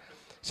God.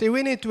 See,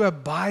 we need to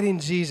abide in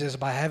Jesus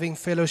by having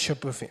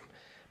fellowship with Him,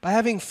 by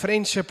having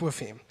friendship with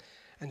Him.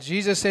 And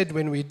Jesus said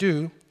when we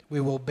do,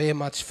 we will bear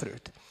much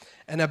fruit.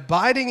 And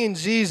abiding in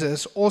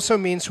Jesus also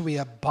means we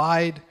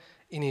abide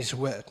in His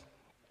Word.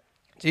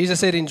 Jesus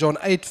said in John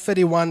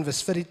 8:31,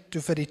 verse 30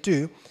 to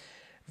 32,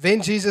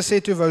 then Jesus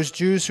said to those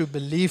Jews who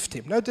believed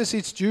Him, notice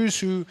it's Jews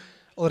who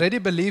already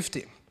believed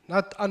Him,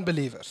 not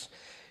unbelievers.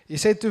 He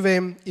said to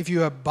them, if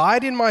you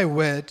abide in my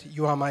word,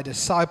 you are my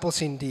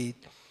disciples indeed,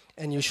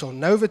 and you shall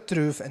know the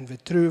truth, and the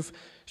truth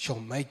shall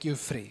make you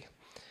free.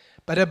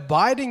 But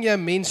abiding here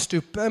means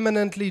to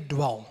permanently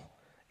dwell.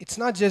 It's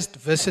not just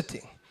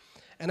visiting.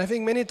 And I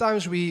think many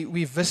times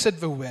we visit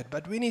the word,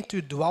 but we need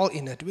to dwell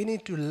in it. We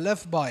need to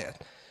live by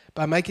it,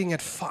 by making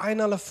it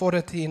final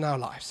authority in our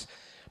lives,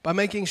 by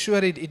making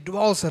sure it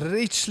dwells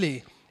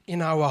richly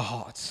in our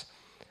hearts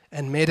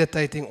and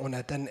meditating on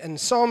it. And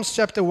Psalms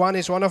chapter 1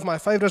 is one of my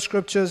favorite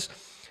scriptures.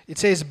 It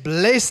says,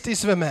 blessed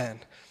is the man.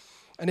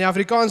 In die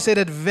Afrikaans sê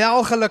dit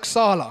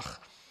welgeluksalig.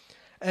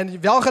 En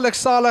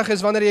welgeluksalig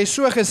is wanneer jy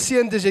so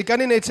geseënd is, jy kan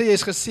nie net sê jy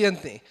is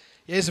geseënd nie.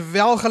 Jy is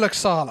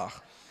welgeluksalig.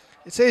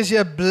 It says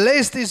here,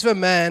 blessed is the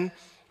man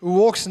who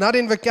walks not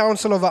in the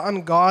counsel of the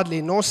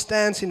ungodly, nor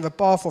stands in the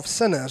path of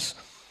sinners,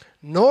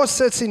 nor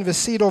sits in the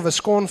seat of the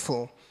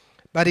scornful,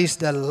 but his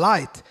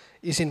delight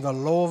is in the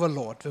law of the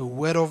Lord, the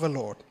word of the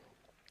Lord.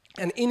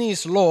 And in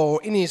His law,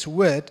 in His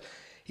word,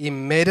 he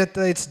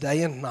meditates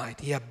day and night.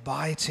 He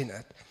abides in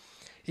it.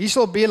 He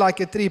shall be like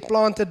a tree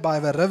planted by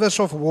the rivers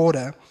of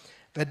water,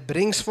 that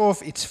brings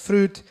forth its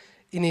fruit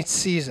in its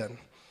season,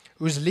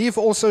 whose leaf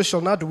also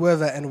shall not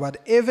wither, and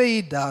whatever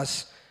he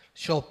does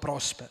shall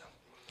prosper.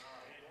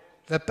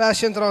 The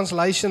Passion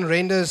Translation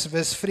renders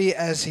this 3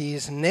 as he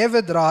is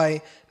never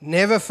dry,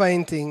 never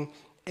fainting,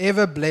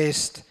 ever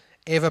blessed,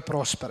 ever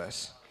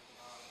prosperous.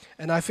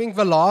 And I think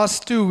the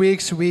last 2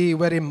 weeks we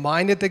were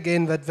reminded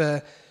again that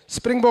the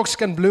Springboks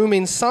can bloom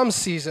in some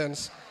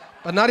seasons,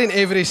 but not in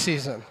every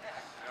season.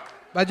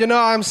 But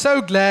I'm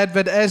so glad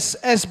that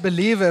as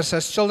believers,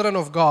 as children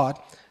of God,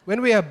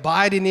 when we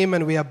abide in Him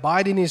and we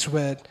abide in His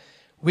Word,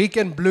 we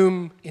can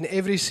bloom in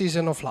every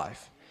season of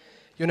life.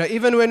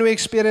 Even when we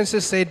experience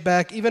a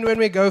setback, even when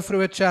we go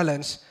through a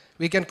challenge,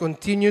 we can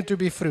continue to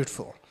be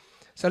fruitful.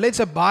 So let's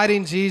abide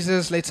in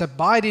Jesus, let's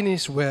abide in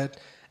His Word,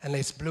 and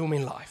let's bloom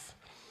in life.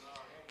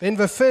 Then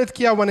the third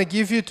key I want to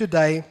give you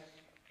today,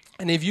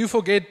 and if you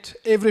forget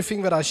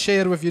everything that I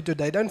share with you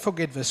today, don't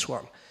forget this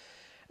one.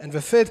 And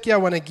the third key I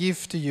want to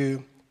give to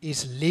you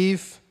is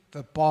leave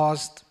the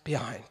past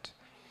behind.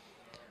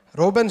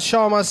 Robin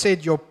Sharma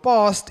said, your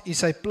past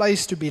is a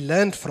place to be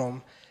learned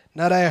from,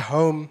 not a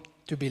home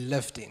to be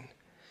lived in.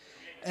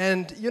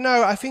 And,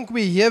 I think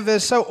we hear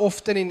this so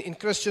often in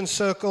Christian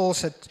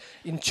circles,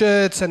 in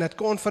church and at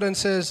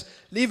conferences,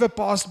 leave the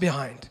past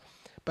behind.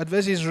 But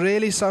this is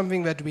really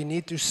something that we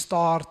need to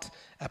start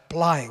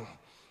applying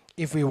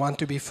if we want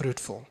to be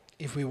fruitful,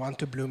 if we want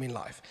to bloom in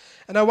life.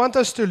 And I want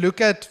us to look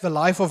at the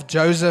life of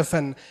Joseph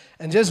and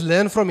just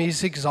learn from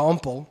his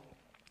example.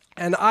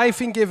 And I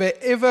think if there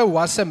ever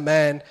was a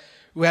man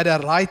who had a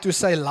right to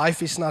say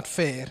life is not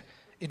fair,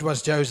 it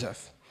was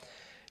Joseph.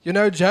 You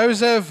know,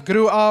 Joseph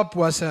grew up,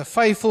 was a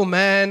faithful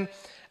man,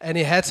 and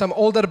he had some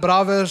older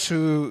brothers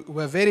who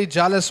were very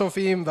jealous of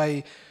him.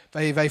 They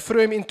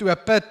threw him into a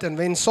pit and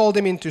then sold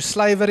him into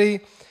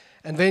slavery.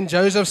 And then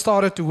Joseph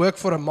started to work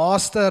for a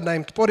master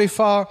named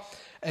Potiphar,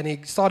 and he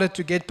started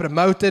to get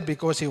promoted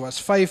because he was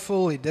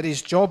faithful, he did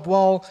his job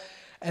well.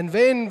 And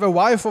then the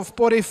wife of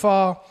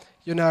Potiphar,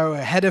 you know,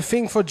 had a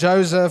thing for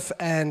Joseph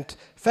and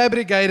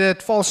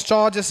fabricated false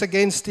charges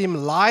against him,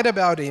 lied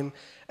about him,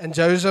 and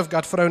Joseph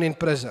got thrown in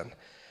prison.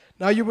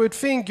 Now you would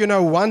think, you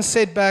know, one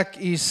setback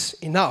is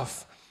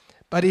enough.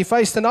 But he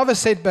faced another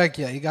setback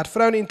here. He got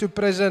thrown into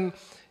prison,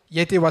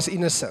 yet he was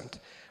innocent.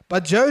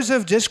 But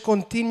Joseph just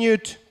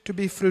continued to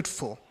be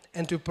fruitful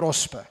and to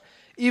prosper.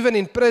 Even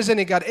in prison,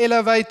 he got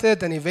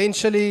elevated, and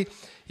eventually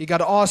he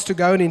got asked to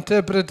go and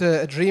interpret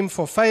a dream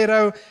for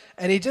Pharaoh,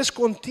 and he just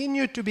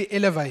continued to be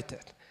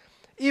elevated,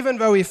 even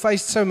though he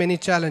faced so many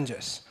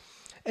challenges.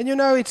 And you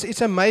know,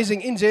 it's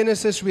amazing. In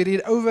Genesis, we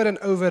read over and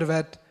over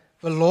that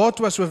the Lord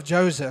was with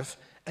Joseph,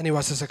 and he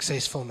was a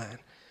successful man,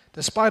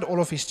 despite all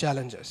of his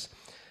challenges.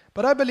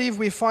 But I believe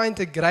we find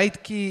a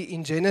great key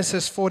in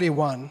Genesis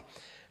 41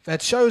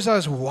 that shows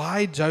us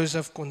why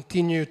Joseph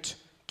continued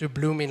to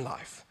bloom in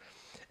life.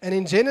 And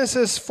in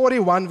Genesis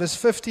 41, verse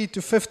 50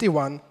 to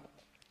 51,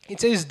 it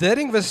says,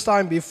 during this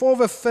time, before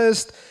the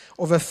first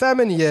of the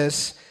famine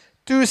years,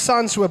 2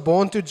 sons were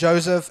born to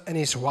Joseph and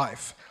his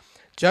wife.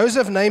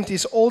 Joseph named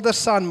his older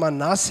son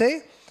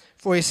Manasseh,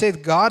 for he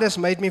said, God has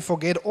made me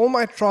forget all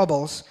my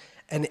troubles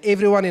and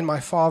everyone in my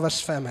father's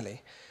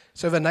family.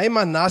 So the name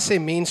Manasseh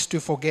means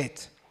to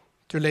forget,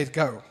 to let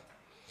go.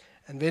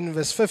 And then in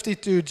verse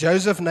 52,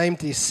 Joseph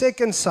named his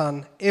second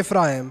son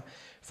Ephraim,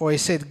 for he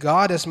said,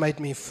 God has made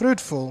me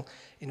fruitful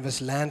in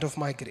this land of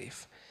my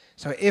grief.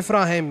 So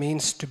Ephraim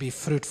means to be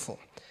fruitful.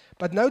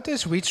 But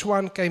notice which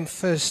one came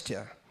first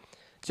here.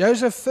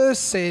 Joseph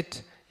first said,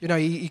 you know,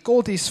 he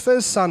called his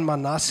first son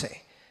Manasseh.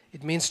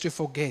 It means to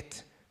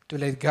forget, to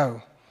let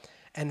go.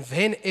 And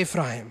then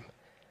Ephraim,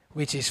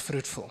 which is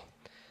fruitful.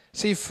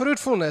 See,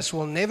 fruitfulness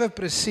will never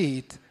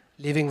precede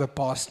leaving the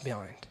past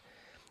behind.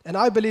 And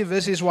I believe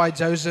this is why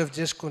Joseph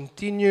just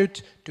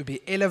continued to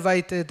be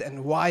elevated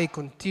and why he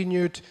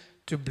continued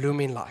to bloom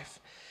in life.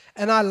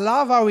 And I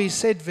love how he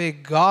said there,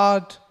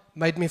 God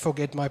made me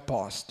forget my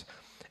past.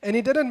 And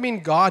he didn't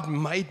mean God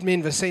made me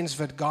in the sense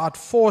that God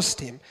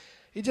forced him.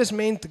 It just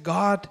meant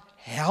God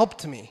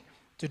helped me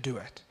to do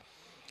it.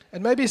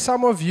 And maybe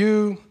some of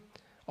you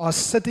are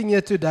sitting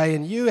here today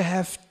and you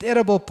have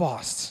terrible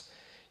pasts.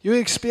 You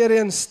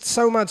experienced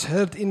so much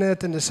hurt in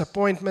it and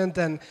disappointment,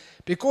 and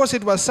because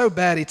it was so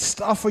bad, it's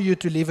tough for you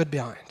to leave it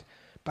behind.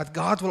 But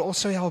God will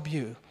also help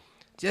you,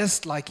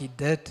 just like he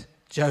did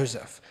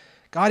Joseph.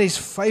 God is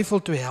faithful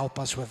to help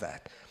us with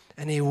that,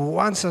 and he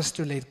wants us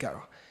to let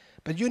go.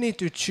 But you need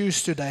to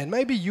choose today, and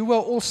maybe you were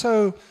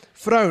also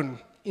thrown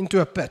into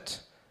a pit.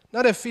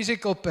 Not a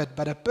physical pit,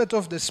 but a pit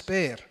of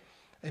despair,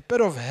 a pit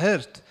of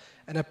hurt,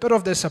 and a pit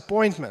of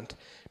disappointment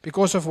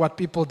because of what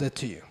people did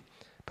to you.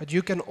 But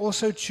you can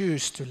also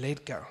choose to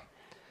let go.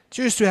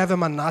 Choose to have a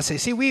Manasseh.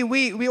 See,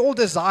 we all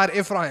desire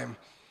Ephraim,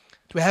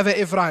 to have an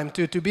Ephraim,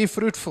 to be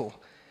fruitful.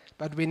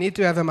 But we need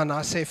to have a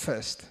Manasseh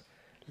first.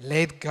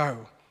 Let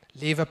go.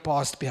 Leave the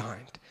past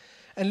behind.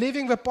 And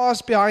leaving the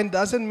past behind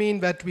doesn't mean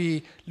that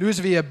we lose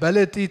the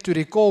ability to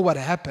recall what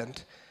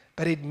happened,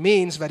 but it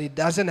means that it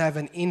doesn't have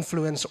an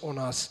influence on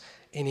us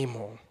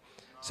anymore.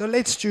 So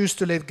let's choose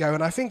to let go.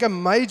 And I think a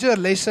major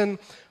lesson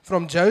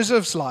from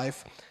Joseph's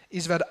life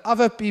is that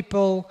other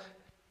people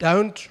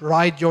don't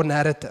write your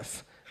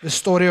narrative, the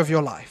story of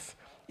your life,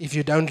 if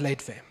you don't let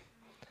them.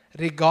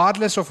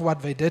 Regardless of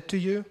what they did to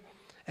you,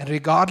 and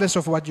regardless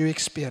of what you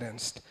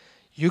experienced,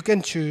 you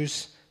can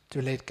choose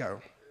to let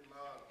go.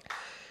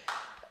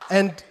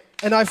 And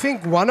I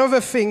think one of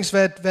the things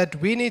that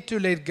we need to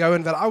let go,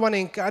 and that I want to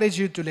encourage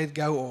you to let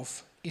go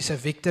of, is a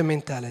victim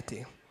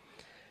mentality.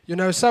 You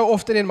know, so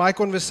often in my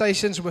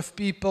conversations with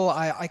people,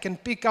 I can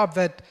pick up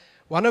that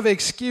one of the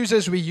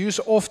excuses we use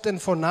often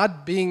for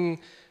not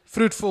being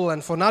fruitful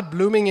and for not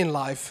blooming in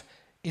life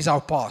is our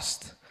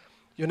past.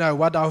 You know,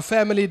 what our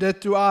family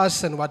did to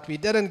us and what we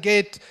didn't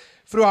get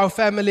through our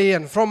family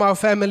and from our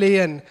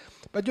family.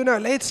 But you know,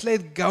 let's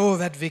let go of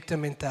that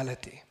victim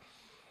mentality.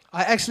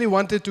 I actually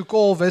wanted to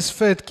call this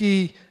third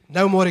key,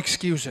 no more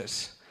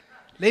excuses.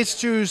 Let's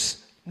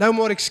choose no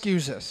more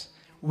excuses.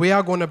 We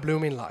are going to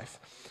bloom in life.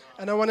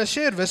 And I want to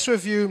share this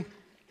with you,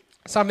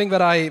 something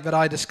that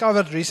I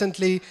discovered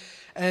recently.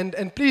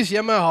 And please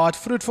hear my heart,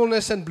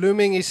 fruitfulness and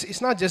blooming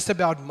is not just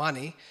about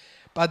money.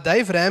 But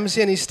Dave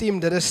Ramsey and his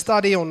team did a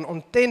study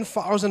on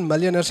 10,000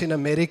 millionaires in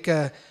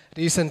America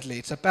recently.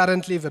 It's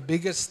apparently the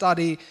biggest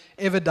study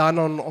ever done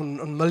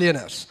on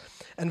millionaires.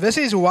 And this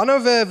is one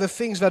of the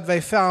things that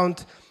they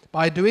found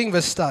by doing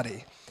this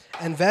study.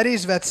 And that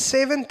is that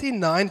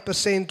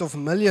 79% of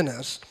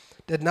millionaires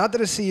did not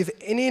receive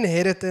any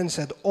inheritance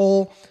at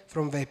all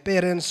from their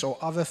parents or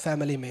other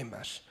family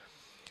members.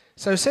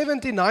 So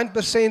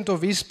 79% of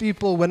these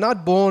people were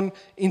not born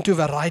into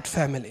the right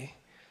family.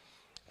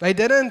 They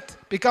didn't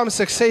become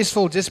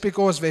successful just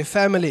because their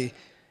family,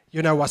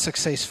 was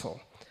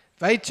successful.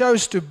 They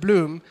chose to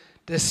bloom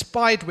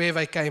despite where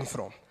they came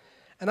from.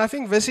 And I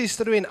think this is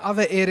true in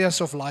other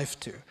areas of life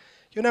too.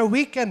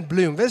 We can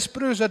bloom. This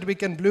proves that we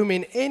can bloom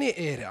in any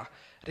area,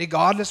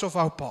 regardless of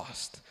our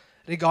past,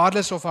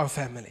 regardless of our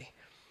family.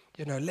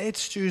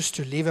 Let's choose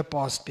to leave a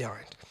past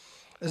behind.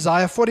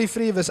 Isaiah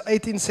 43 verse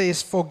 18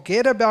 says,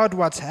 forget about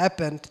what's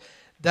happened.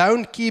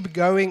 Don't keep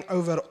going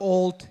over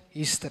old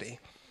history.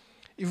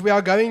 If we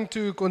are going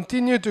to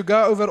continue to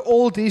go over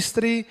old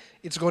history,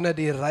 it's going to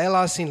derail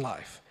us in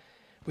life.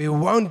 We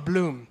won't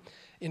bloom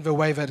in the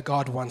way that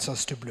God wants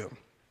us to bloom.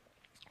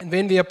 And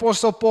then the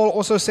Apostle Paul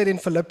also said in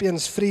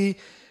Philippians 3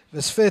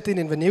 verse 13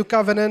 in the New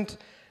Covenant,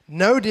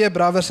 know, dear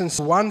brothers, and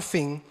one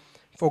thing,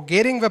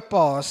 forgetting the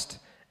past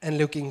and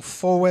looking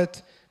forward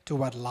to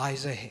what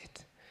lies ahead.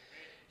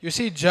 You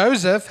see,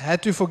 Joseph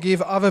had to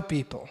forgive other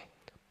people.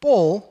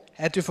 Paul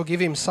had to forgive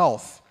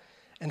himself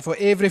and for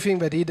everything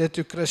that he did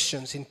to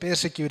Christians in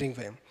persecuting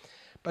them.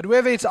 But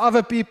whether it's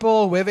other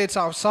people, whether it's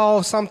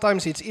ourselves,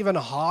 sometimes it's even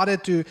harder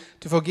to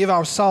forgive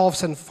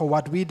ourselves and for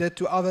what we did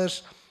to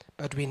others,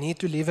 but we need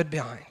to leave it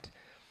behind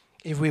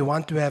if we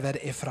want to have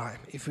that Ephraim,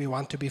 if we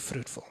want to be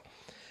fruitful.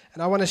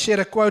 And I want to share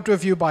a quote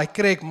with you by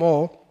Craig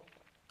Moore,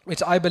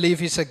 which I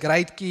believe is a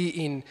great key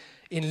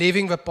in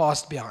leaving the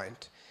past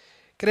behind.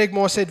 Craig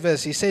Moore said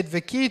this, he said, the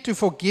key to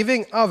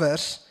forgiving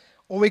others,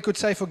 or we could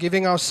say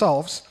forgiving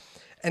ourselves,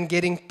 and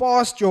getting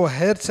past your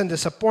hurts and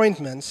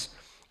disappointments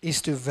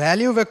is to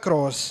value the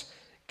cross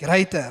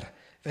greater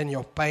than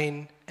your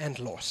pain and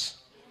loss.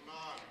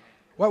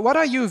 What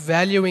are you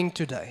valuing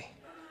today?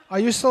 Are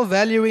you still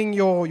valuing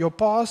your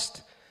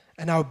past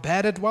and how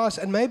bad it was?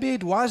 And maybe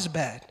it was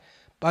bad,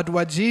 but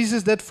what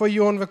Jesus did for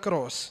you on the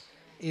cross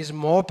is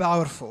more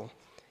powerful.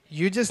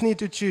 You just need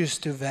to choose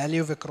to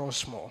value the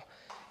cross more.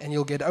 And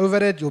you'll get over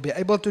it, you'll be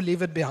able to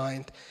leave it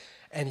behind,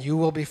 and you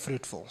will be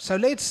fruitful. So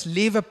let's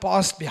leave the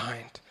past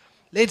behind.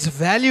 Let's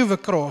value the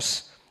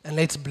cross, and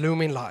let's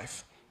bloom in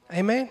life.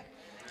 Amen?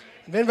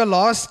 And then the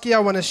last key I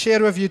want to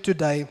share with you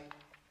today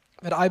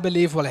that I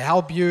believe will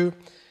help you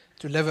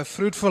to live a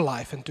fruitful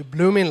life and to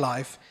bloom in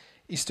life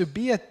is to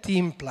be a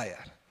team player.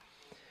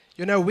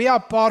 We are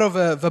part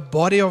of the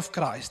body of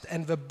Christ,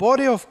 and the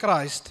body of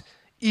Christ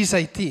is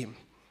a team.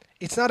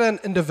 It's not an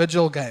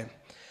individual game.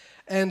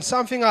 And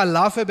something I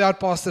love about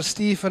Pastor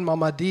Steve and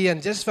Mama D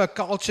and just the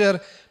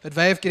culture that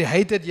they have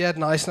created here at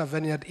Knysna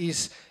Vineyard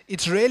is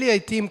it's really a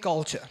team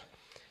culture.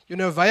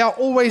 They are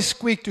always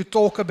quick to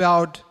talk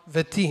about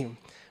the team.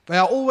 They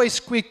are always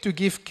quick to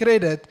give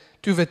credit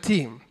to the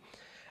team.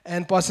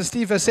 And Pastor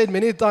Steve has said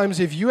many times,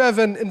 if you have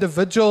an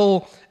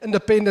individual,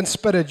 independent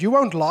spirit, you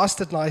won't last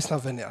at Knysna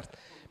Vineyard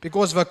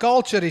because the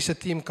culture is a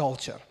team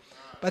culture.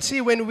 But see,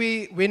 when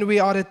we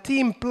are a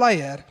team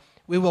player,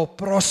 we will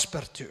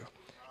prosper too.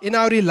 In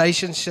our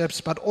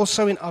relationships, but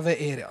also in other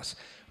areas.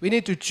 We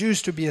need to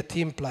choose to be a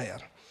team player.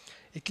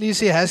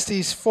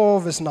 Ecclesiastes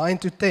 4 verse 9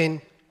 to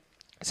 10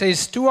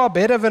 says, two are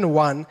better than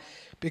one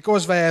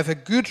because they have a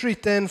good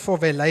return for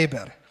their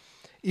labor.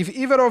 If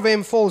either of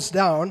them falls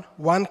down,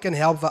 one can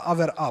help the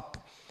other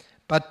up.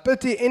 But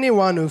pity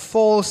anyone who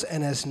falls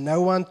and has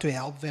no one to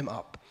help them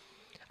up.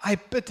 I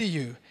pity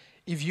you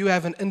if you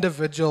have an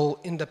individual,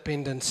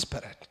 independent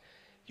spirit.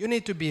 You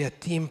need to be a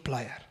team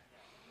player.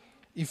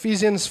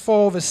 Ephesians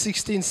 4 verse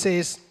 16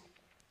 says,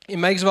 He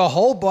makes the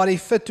whole body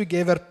fit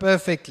together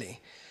perfectly.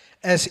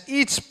 As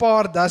each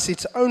part does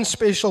its own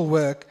special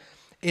work,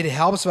 it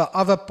helps the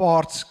other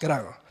parts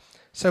grow,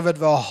 so that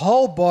the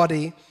whole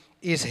body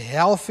is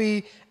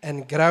healthy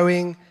and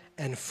growing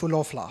and full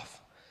of love.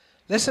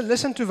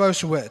 Listen to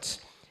those words.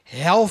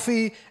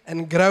 Healthy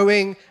and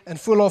growing and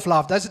full of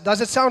love.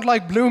 Does it sound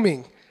like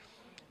blooming?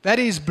 That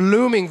is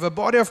blooming, the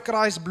body of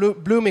Christ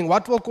blooming.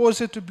 What will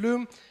cause it to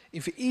bloom?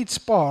 If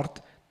each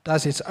part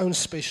does its own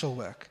special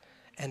work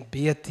and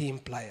be a team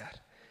player.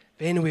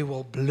 Then we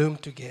will bloom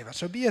together.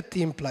 So be a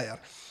team player.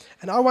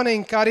 And I want to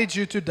encourage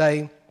you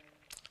today.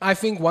 I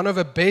think one of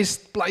the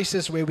best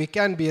places where we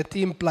can be a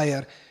team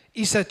player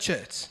is a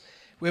church,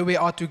 where we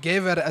are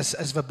together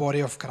as the body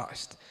of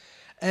Christ.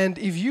 And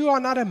if you are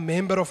not a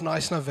member of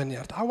Knysna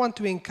Vineyard, I want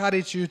to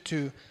encourage you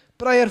to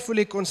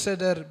prayerfully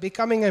consider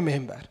becoming a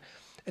member.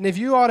 And if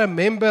you are a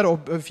member, or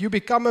if you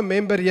become a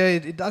member here,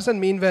 it doesn't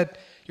mean that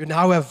you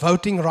now have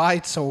voting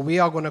rights or we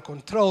are going to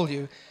control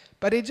you.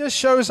 But it just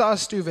shows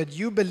us too that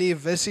you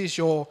believe this is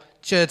your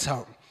church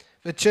home,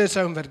 the church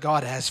home that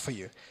God has for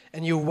you.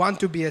 And you want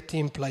to be a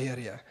team player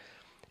here.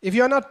 If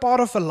you're not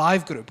part of a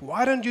life group,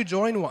 why don't you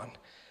join one?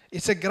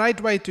 It's a great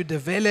way to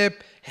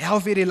develop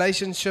healthy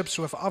relationships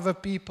with other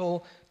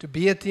people, to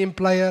be a team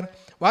player.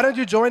 Why don't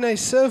you join a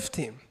serve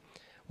team?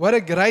 What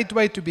a great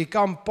way to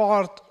become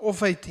part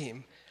of a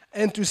team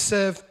and to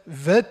serve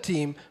the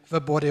team, the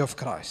body of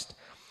Christ.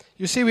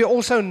 You see, we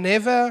also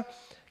never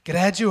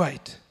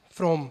graduate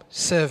from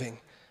serving,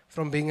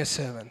 from being a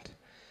servant.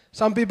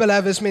 Some people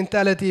have this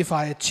mentality, if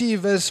I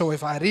achieve this or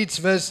if I reach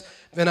this,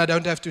 then I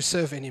don't have to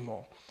serve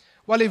anymore.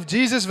 Well, if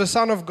Jesus, the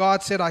Son of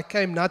God, said, I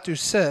came not to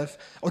serve,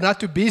 or not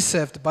to be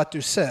served, but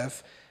to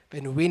serve,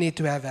 then we need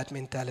to have that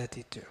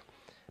mentality too.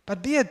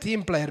 But be a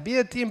team player. Be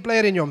a team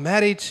player in your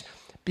marriage.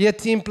 Be a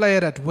team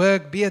player at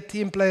work. Be a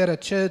team player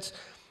at church.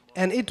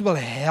 And it will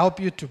help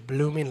you to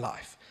bloom in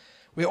life.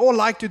 We all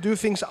like to do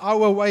things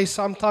our way,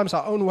 sometimes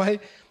our own way,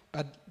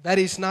 but that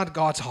is not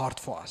God's heart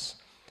for us.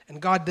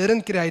 And God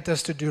didn't create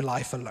us to do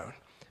life alone.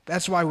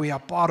 That's why we are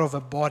part of a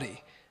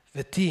body,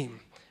 the team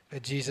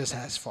that Jesus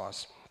has for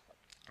us.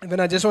 And then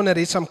I just want to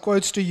read some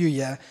quotes to you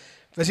here.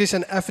 This is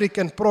an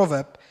African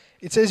proverb.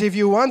 It says, if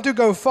you want to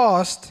go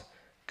fast,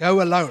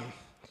 go alone.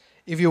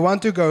 If you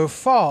want to go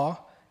far,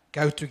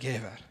 go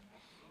together.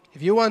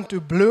 If you want to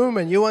bloom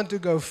and you want to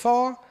go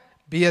far,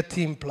 be a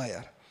team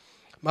player.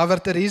 Mother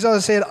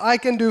Teresa said, I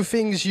can do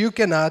things you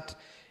cannot.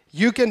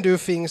 You can do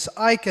things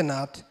I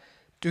cannot.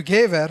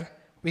 Together,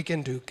 we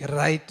can do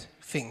great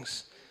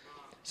things.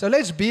 So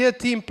let's be a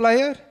team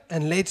player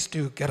and let's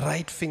do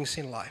great things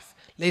in life.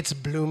 Let's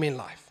bloom in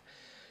life.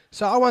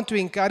 So I want to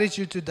encourage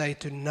you today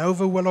to know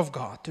the will of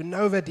God, to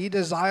know that He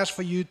desires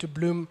for you to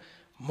bloom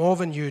more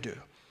than you do,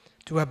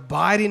 to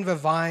abide in the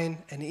vine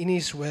and in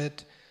His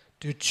word,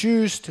 to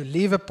choose to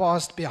leave a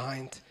past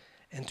behind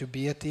and to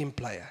be a team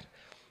player.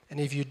 And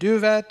if you do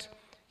that,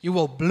 you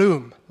will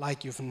bloom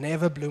like you've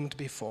never bloomed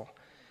before.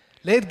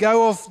 Let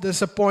go of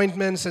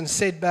disappointments and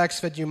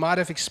setbacks that you might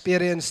have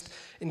experienced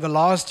in the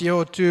last year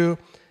or two.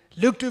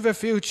 Look to the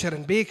future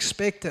and be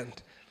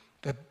expectant.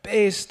 The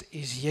best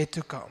is yet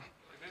to come.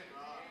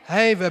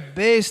 Hey, the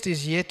best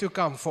is yet to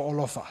come for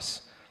all of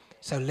us.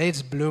 So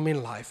let's bloom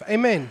in life.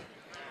 Amen.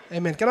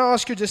 Amen. Can I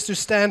ask you just to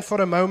stand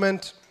for a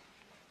moment?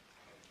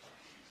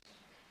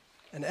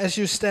 And as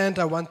you stand,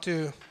 I want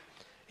to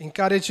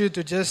encourage you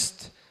to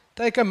just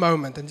take a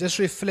moment and just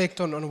reflect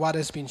on what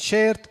has been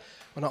shared.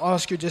 I want to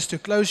ask you just to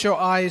close your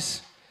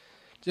eyes,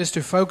 just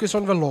to focus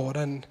on the Lord.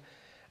 And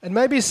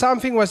maybe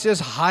something was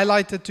just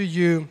highlighted to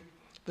you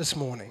this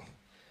morning.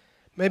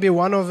 Maybe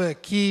one of the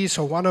keys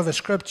or one of the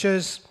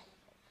scriptures.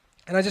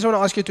 And I just want to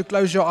ask you to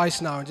close your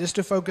eyes now, just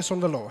to focus on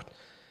the Lord.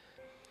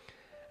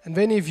 And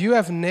then if you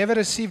have never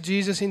received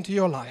Jesus into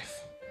your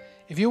life,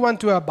 if you want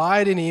to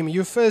abide in Him,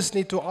 you first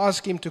need to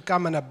ask Him to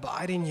come and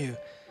abide in you.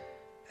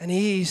 And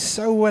He is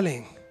so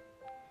willing.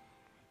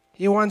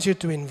 He wants you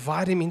to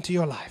invite Him into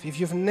your life. If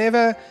you've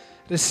never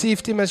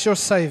received Him as your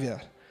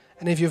Savior,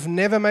 and if you've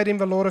never made Him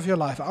the Lord of your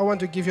life, I want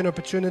to give you an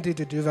opportunity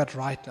to do that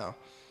right now.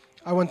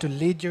 I want to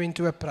lead you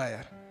into a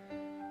prayer.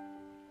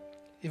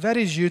 If that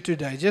is you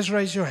today, just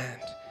raise your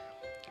hand.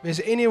 If there's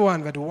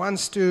anyone that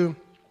wants to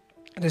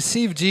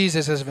receive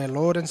Jesus as their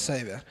Lord and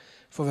Savior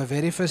for the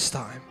very first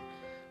time,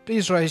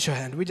 please raise your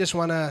hand. We just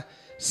want to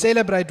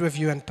celebrate with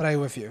you and pray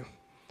with you.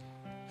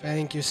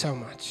 Thank you so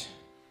much.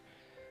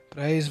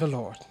 Praise the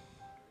Lord.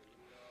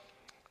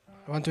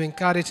 I want to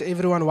encourage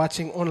everyone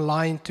watching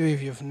online too.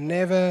 If you've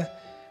never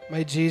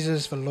made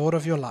Jesus the Lord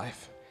of your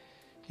life,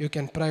 you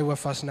can pray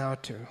with us now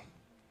too.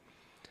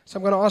 So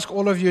I'm going to ask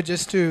all of you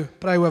just to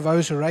pray with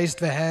those who raised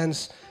their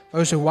hands,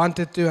 those who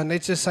wanted to, and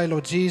let's just say,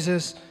 Lord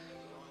Jesus,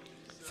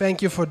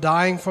 thank you for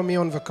dying for me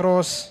on the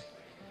cross.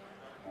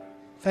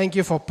 Thank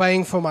you for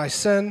paying for my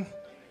sin.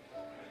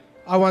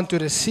 I want to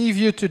receive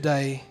you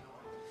today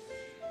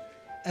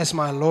as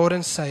my Lord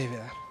and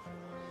Savior.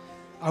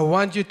 I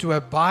want you to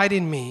abide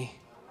in me,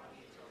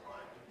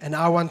 and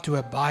I want to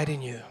abide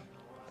in you.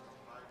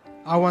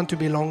 I want to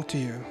belong to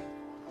you.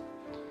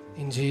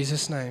 In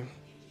Jesus' name.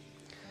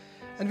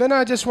 And then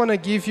I just want to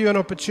give you an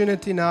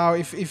opportunity now.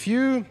 If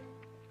you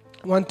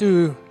want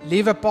to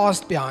leave a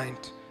past behind,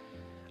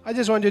 I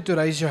just want you to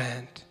raise your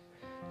hand.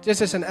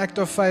 Just as an act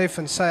of faith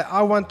and say,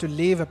 I want to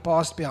leave a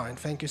past behind.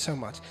 Thank you so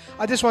much.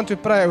 I just want to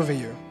pray over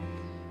you.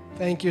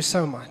 Thank you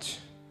so much.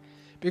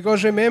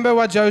 Because remember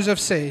what Joseph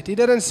said. He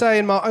didn't say,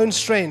 in my own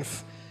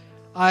strength,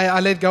 I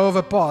let go of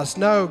a past.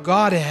 No,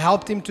 God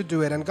helped him to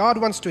do it. And God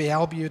wants to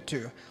help you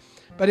too.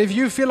 But if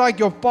you feel like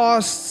your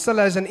past still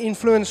has an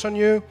influence on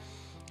you,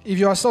 if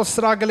you are still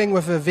struggling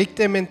with a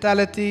victim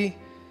mentality,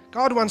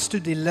 God wants to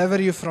deliver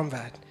you from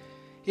that.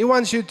 He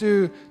wants you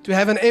to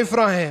have an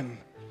Ephraim,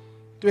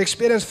 to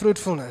experience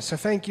fruitfulness. So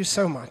thank you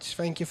so much.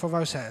 Thank you for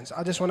those hands.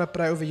 I just want to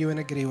pray over you and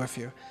agree with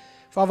you.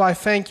 Father, I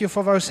thank you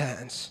for those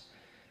hands.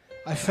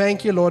 I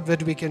thank you, Lord,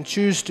 that we can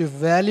choose to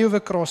value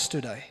the cross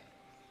today.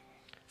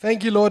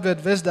 Thank you, Lord,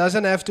 that this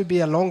doesn't have to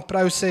be a long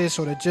process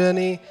or a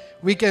journey.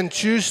 We can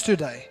choose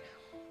today,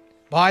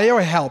 by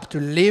your help, to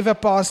leave a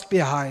past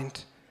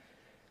behind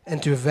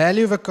and to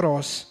value the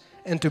cross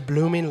and to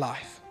bloom in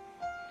life.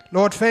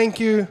 Lord, thank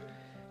you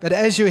that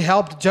as you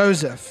helped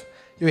Joseph,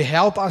 you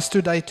help us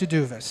today to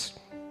do this.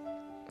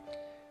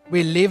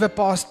 We leave a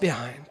past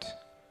behind.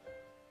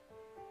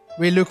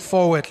 We look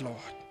forward, Lord.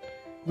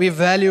 We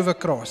value the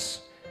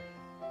cross.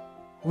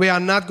 We are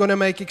not going to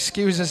make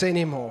excuses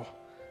anymore.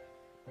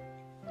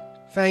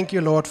 Thank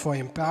you, Lord, for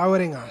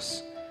empowering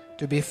us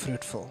to be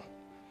fruitful.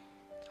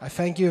 I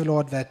thank you,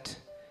 Lord, that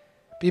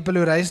people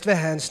who raised their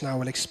hands now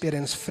will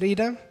experience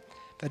freedom,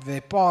 that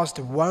their past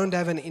won't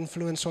have an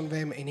influence on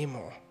them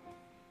anymore.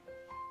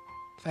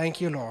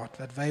 Thank you, Lord,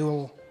 that they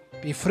will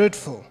be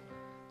fruitful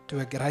to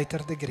a greater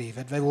degree,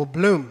 that they will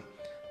bloom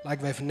like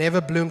they've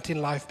never bloomed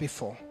in life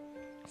before,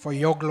 for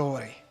your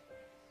glory.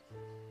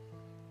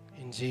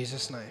 In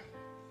Jesus' name,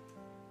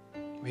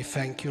 we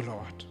thank you,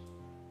 Lord.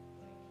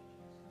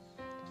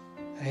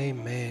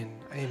 Amen.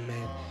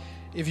 Amen.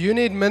 If you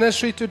need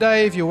ministry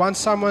today, if you want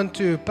someone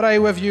to pray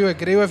with you,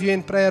 agree with you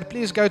in prayer,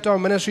 please go to our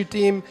ministry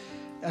team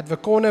at the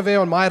corner there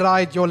on my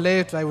right, your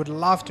left. They would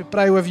love to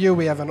pray with you.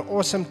 We have an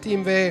awesome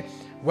team there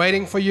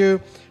waiting for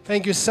you.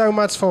 Thank you so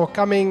much for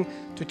coming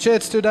to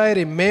church today.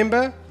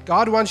 Remember,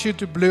 God wants you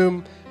to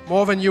bloom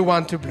more than you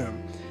want to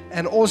bloom.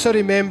 And also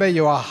remember,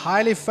 you are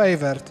highly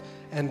favored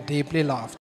and deeply loved.